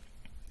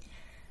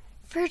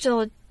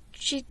 Virgil,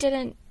 she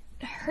didn't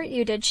hurt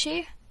you, did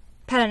she?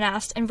 Patton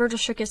asked, and Virgil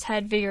shook his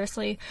head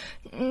vigorously.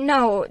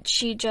 No,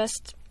 she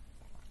just...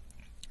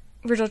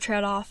 Virgil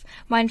trailed off,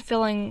 mind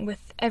filling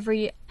with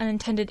every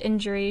unintended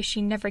injury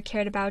she never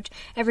cared about.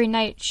 Every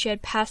night she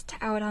had passed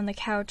out on the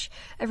couch.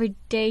 Every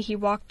day he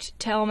walked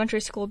to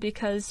elementary school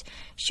because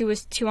she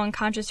was too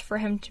unconscious for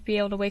him to be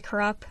able to wake her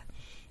up.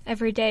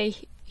 Every day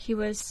he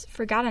was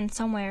forgotten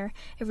somewhere.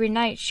 Every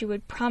night she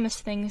would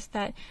promise things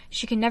that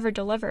she could never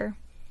deliver.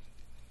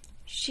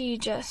 She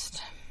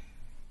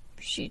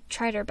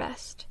tried her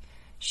best.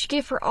 She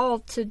gave her all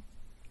to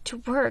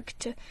work,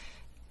 to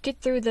get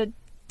through the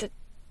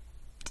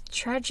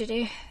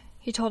tragedy.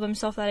 He told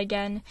himself that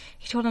again.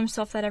 He told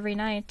himself that every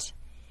night.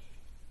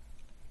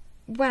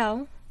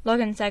 Well,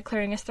 Logan said,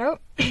 clearing his throat.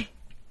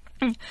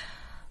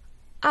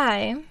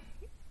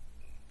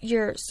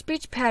 Your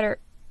speech pattern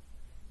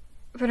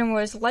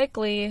was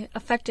likely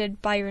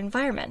affected by your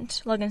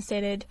environment, Logan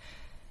stated.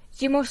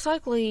 You most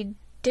likely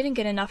didn't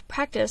get enough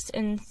practice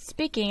in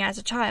speaking as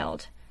a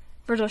child.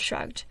 Virgil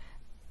shrugged.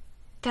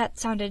 That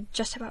sounded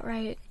just about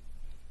right.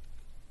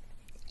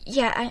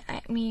 Yeah,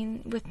 I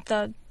mean, with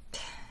the...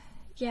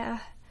 Yeah,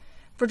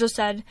 Virgil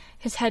said,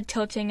 his head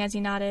tilting as he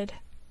nodded.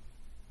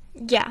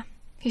 Yeah,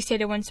 he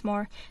stated once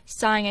more,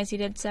 sighing as he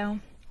did so.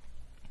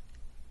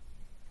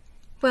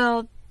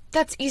 Well,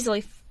 that's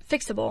easily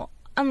fixable.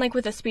 Unlike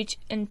with a speech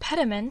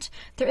impediment,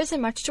 there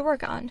isn't much to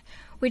work on.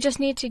 We just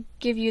need to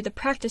give you the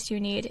practice you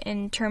need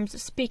in terms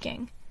of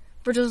speaking.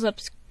 Virgil's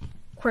lips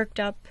quirked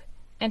up,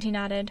 and he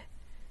nodded.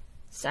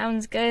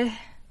 Sounds good.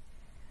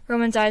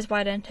 Roman's eyes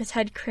widened, his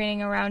head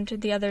craning around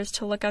the others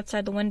to look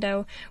outside the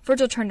window.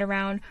 Virgil turned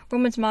around,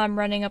 Roman's mom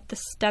running up the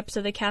steps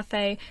of the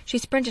cafe. She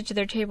sprinted to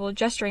their table,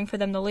 gesturing for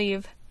them to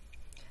leave.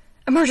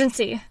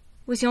 Emergency!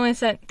 Was the only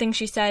thing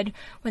she said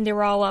when they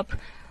were all up,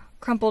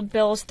 crumpled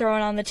bills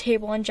thrown on the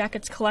table and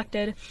jackets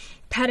collected.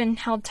 Patton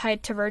held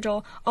tight to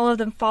Virgil, all of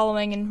them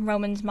following in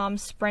Roman's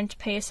mom's sprint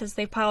pace as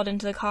they piled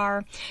into the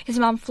car, his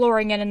mom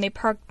flooring it in the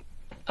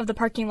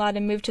parking lot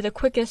and moved to the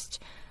quickest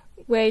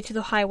way to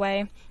the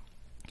highway.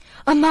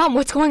 Mom,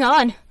 what's going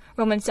on?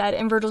 Roman said,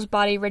 and Virgil's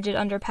body rigid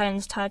under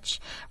Patton's touch.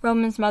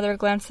 Roman's mother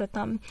glanced at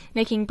them,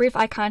 making brief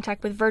eye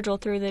contact with Virgil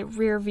through the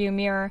rear-view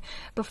mirror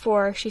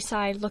before she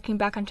sighed, looking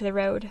back onto the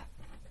road.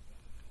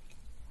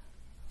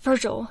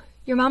 Virgil,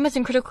 your mom is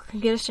in critical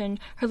condition.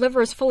 Her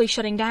liver is fully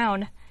shutting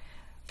down.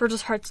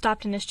 Virgil's heart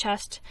stopped in his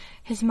chest,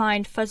 his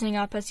mind fuzzing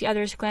up as the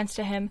others glanced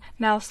at him,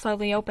 mouth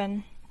slightly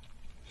open.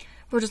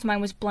 Virgil's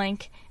mind was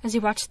blank as he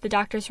watched the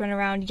doctors run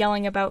around,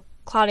 yelling about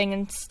clotting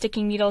and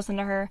sticking needles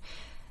into her.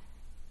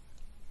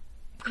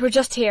 We were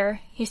just here,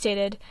 he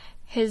stated,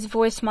 his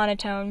voice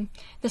monotone.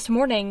 This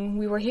morning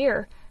we were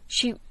here.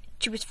 She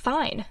was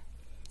fine.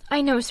 I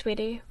know,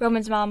 sweetie.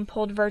 Roman's mom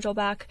pulled Virgil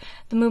back.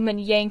 The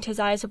movement yanked his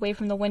eyes away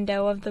from the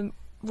window of the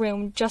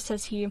room just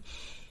as the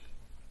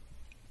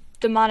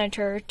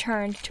monitor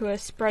turned to a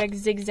sporadic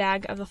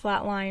zigzag of the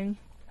flat line.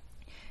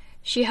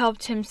 She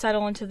helped him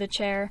settle into the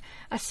chair,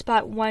 a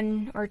spot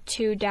 1 or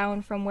 2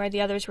 down from where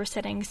the others were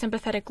sitting,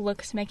 sympathetic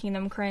looks making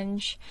them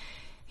cringe.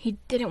 He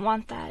didn't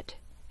want that.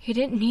 He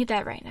didn't need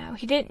that right now.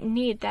 He didn't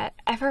need that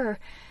ever.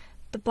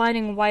 The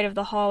blinding white of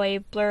the hallway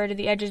blurred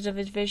the edges of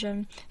his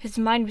vision. His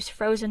mind was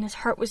frozen. His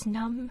heart was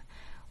numb.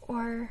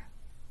 Or,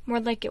 more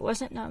like it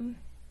wasn't numb.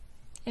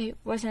 It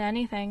wasn't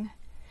anything.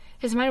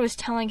 His mind was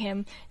telling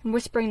him, and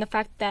whispering the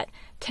fact that,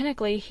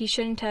 technically, he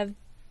shouldn't have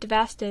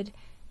devastated.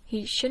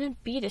 He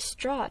shouldn't be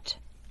distraught.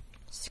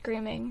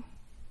 Screaming.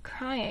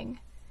 Crying.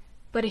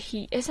 But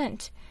he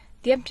isn't.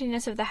 The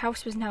emptiness of the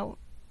house was now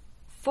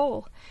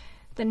full.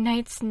 The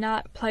nights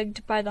not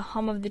plagued by the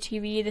hum of the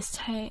TV,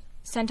 the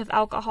scent of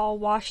alcohol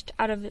washed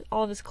out of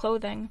all of his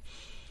clothing.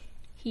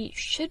 He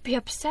should be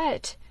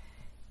upset.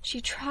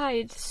 She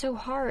tried so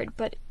hard,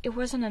 but it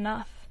wasn't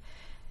enough.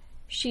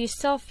 She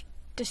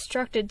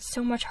self-destructed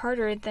so much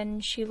harder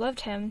than she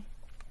loved him.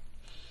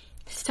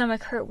 His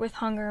stomach hurt with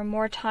hunger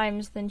more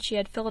times than she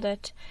had filled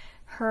it.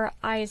 Her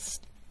eyes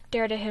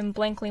stared at him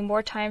blankly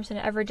more times than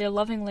it ever did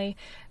lovingly.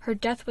 Her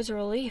death was a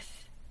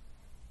relief.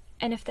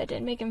 And if that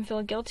didn't make him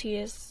feel guilty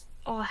as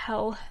all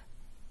hell.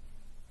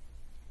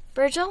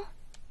 Virgil?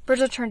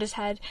 Virgil turned his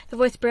head, the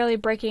voice barely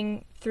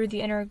breaking through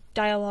the inner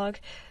dialogue.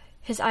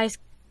 His eyes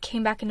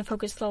came back into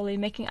focus slowly,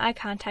 making eye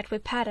contact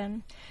with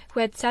Patton, who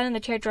had sat in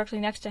the chair directly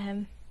next to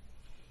him.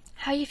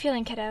 How you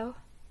feeling, kiddo?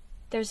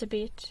 There was a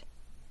beat.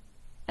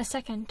 A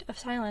second of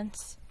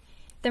silence.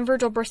 Then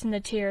Virgil burst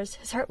into tears.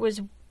 His heart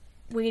was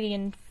weighty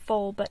and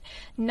full, but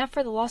not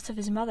for the loss of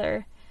his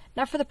mother.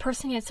 Not for the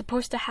person he was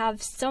supposed to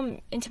have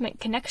some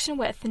intimate connection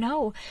with.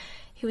 No,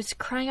 he was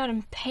crying out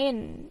in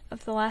pain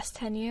of the last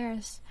 10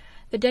 years.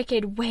 The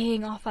decade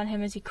weighing off on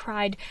him as he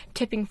cried,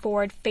 tipping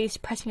forward, face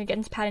pressing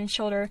against Patton's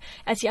shoulder,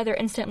 as the other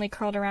instantly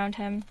curled around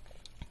him.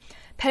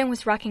 Patton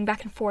was rocking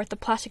back and forth, the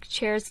plastic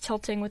chairs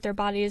tilting with their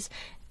bodies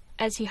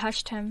as he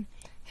hushed him.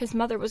 His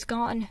mother was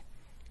gone.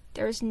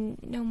 There was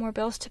no more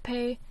bills to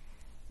pay,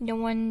 no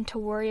one to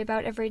worry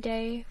about every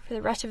day for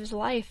the rest of his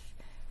life.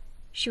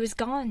 She was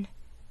gone.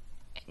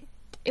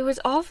 It was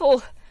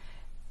awful.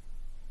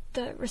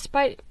 The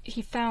respite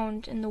he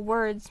found in the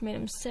words made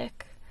him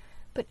sick.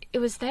 But it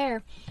was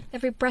there.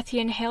 Every breath he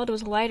inhaled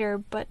was lighter,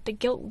 but the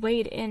guilt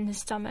weighed in his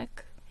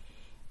stomach.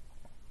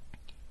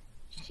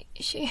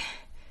 She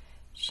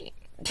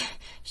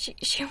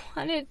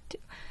wanted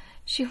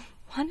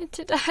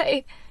to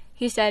die,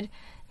 he said,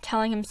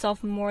 telling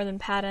himself more than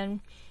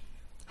Patton,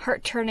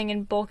 heart turning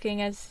and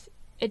bulking as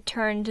it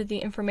turned the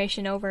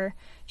information over.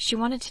 She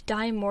wanted to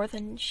die more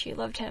than she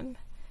loved him.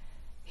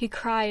 He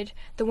cried,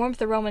 the warmth of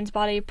the Roman's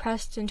body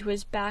pressed into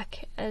his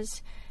back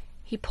as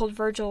he pulled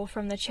Virgil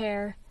from the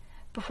chair,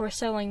 before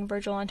settling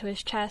Virgil onto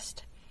his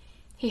chest.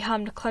 He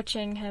hummed,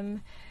 clutching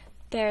him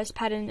there as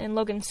Patton and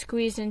Logan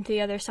squeezed into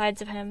the other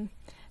sides of him,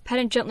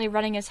 Patton gently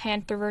running his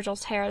hand through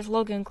Virgil's hair as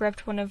Logan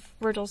gripped one of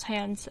Virgil's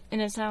hands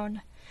in his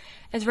own.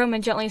 As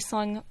Roman gently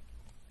slung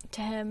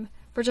to him,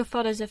 Virgil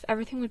felt as if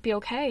everything would be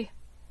okay.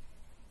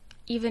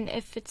 Even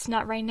if it's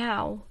not right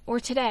now, or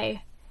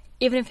today,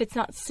 even if it's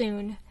not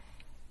soon.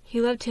 He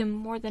loved him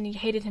more than he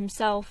hated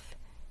himself,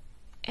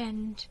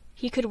 and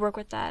he could work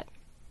with that.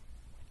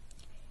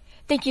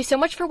 Thank you so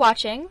much for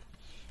watching.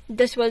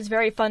 This was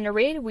very fun to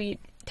read. We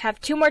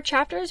have 2 more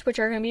chapters, which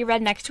are going to be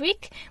read next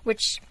week,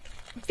 which,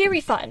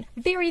 very fun,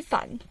 very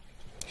fun.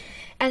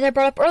 As I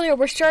brought up earlier,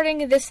 we're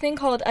starting this thing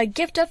called A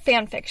Gift of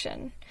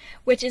Fanfiction,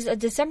 which is a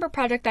December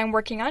project I'm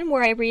working on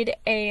where I read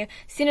a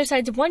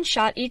Sinusides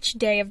one-shot each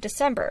day of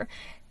December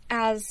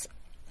as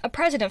a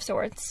present of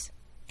sorts.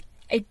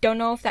 I don't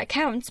know if that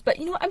counts, but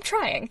you know what, I'm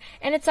trying,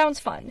 and it sounds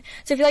fun.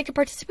 So if you'd like to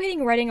participate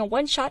in writing a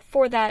one-shot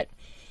for that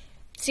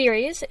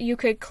series, you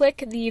could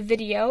click the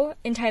video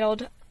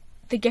entitled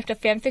The Gift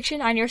of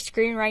Fanfiction on your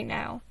screen right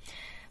now.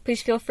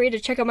 Please feel free to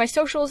check out my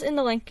socials in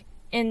the link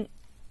in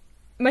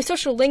my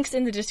social links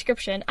in the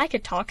description. I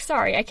could talk,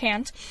 sorry, I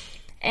can't.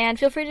 And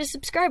feel free to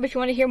subscribe if you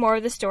want to hear more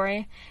of the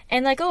story.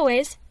 And like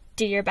always,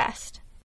 do your best.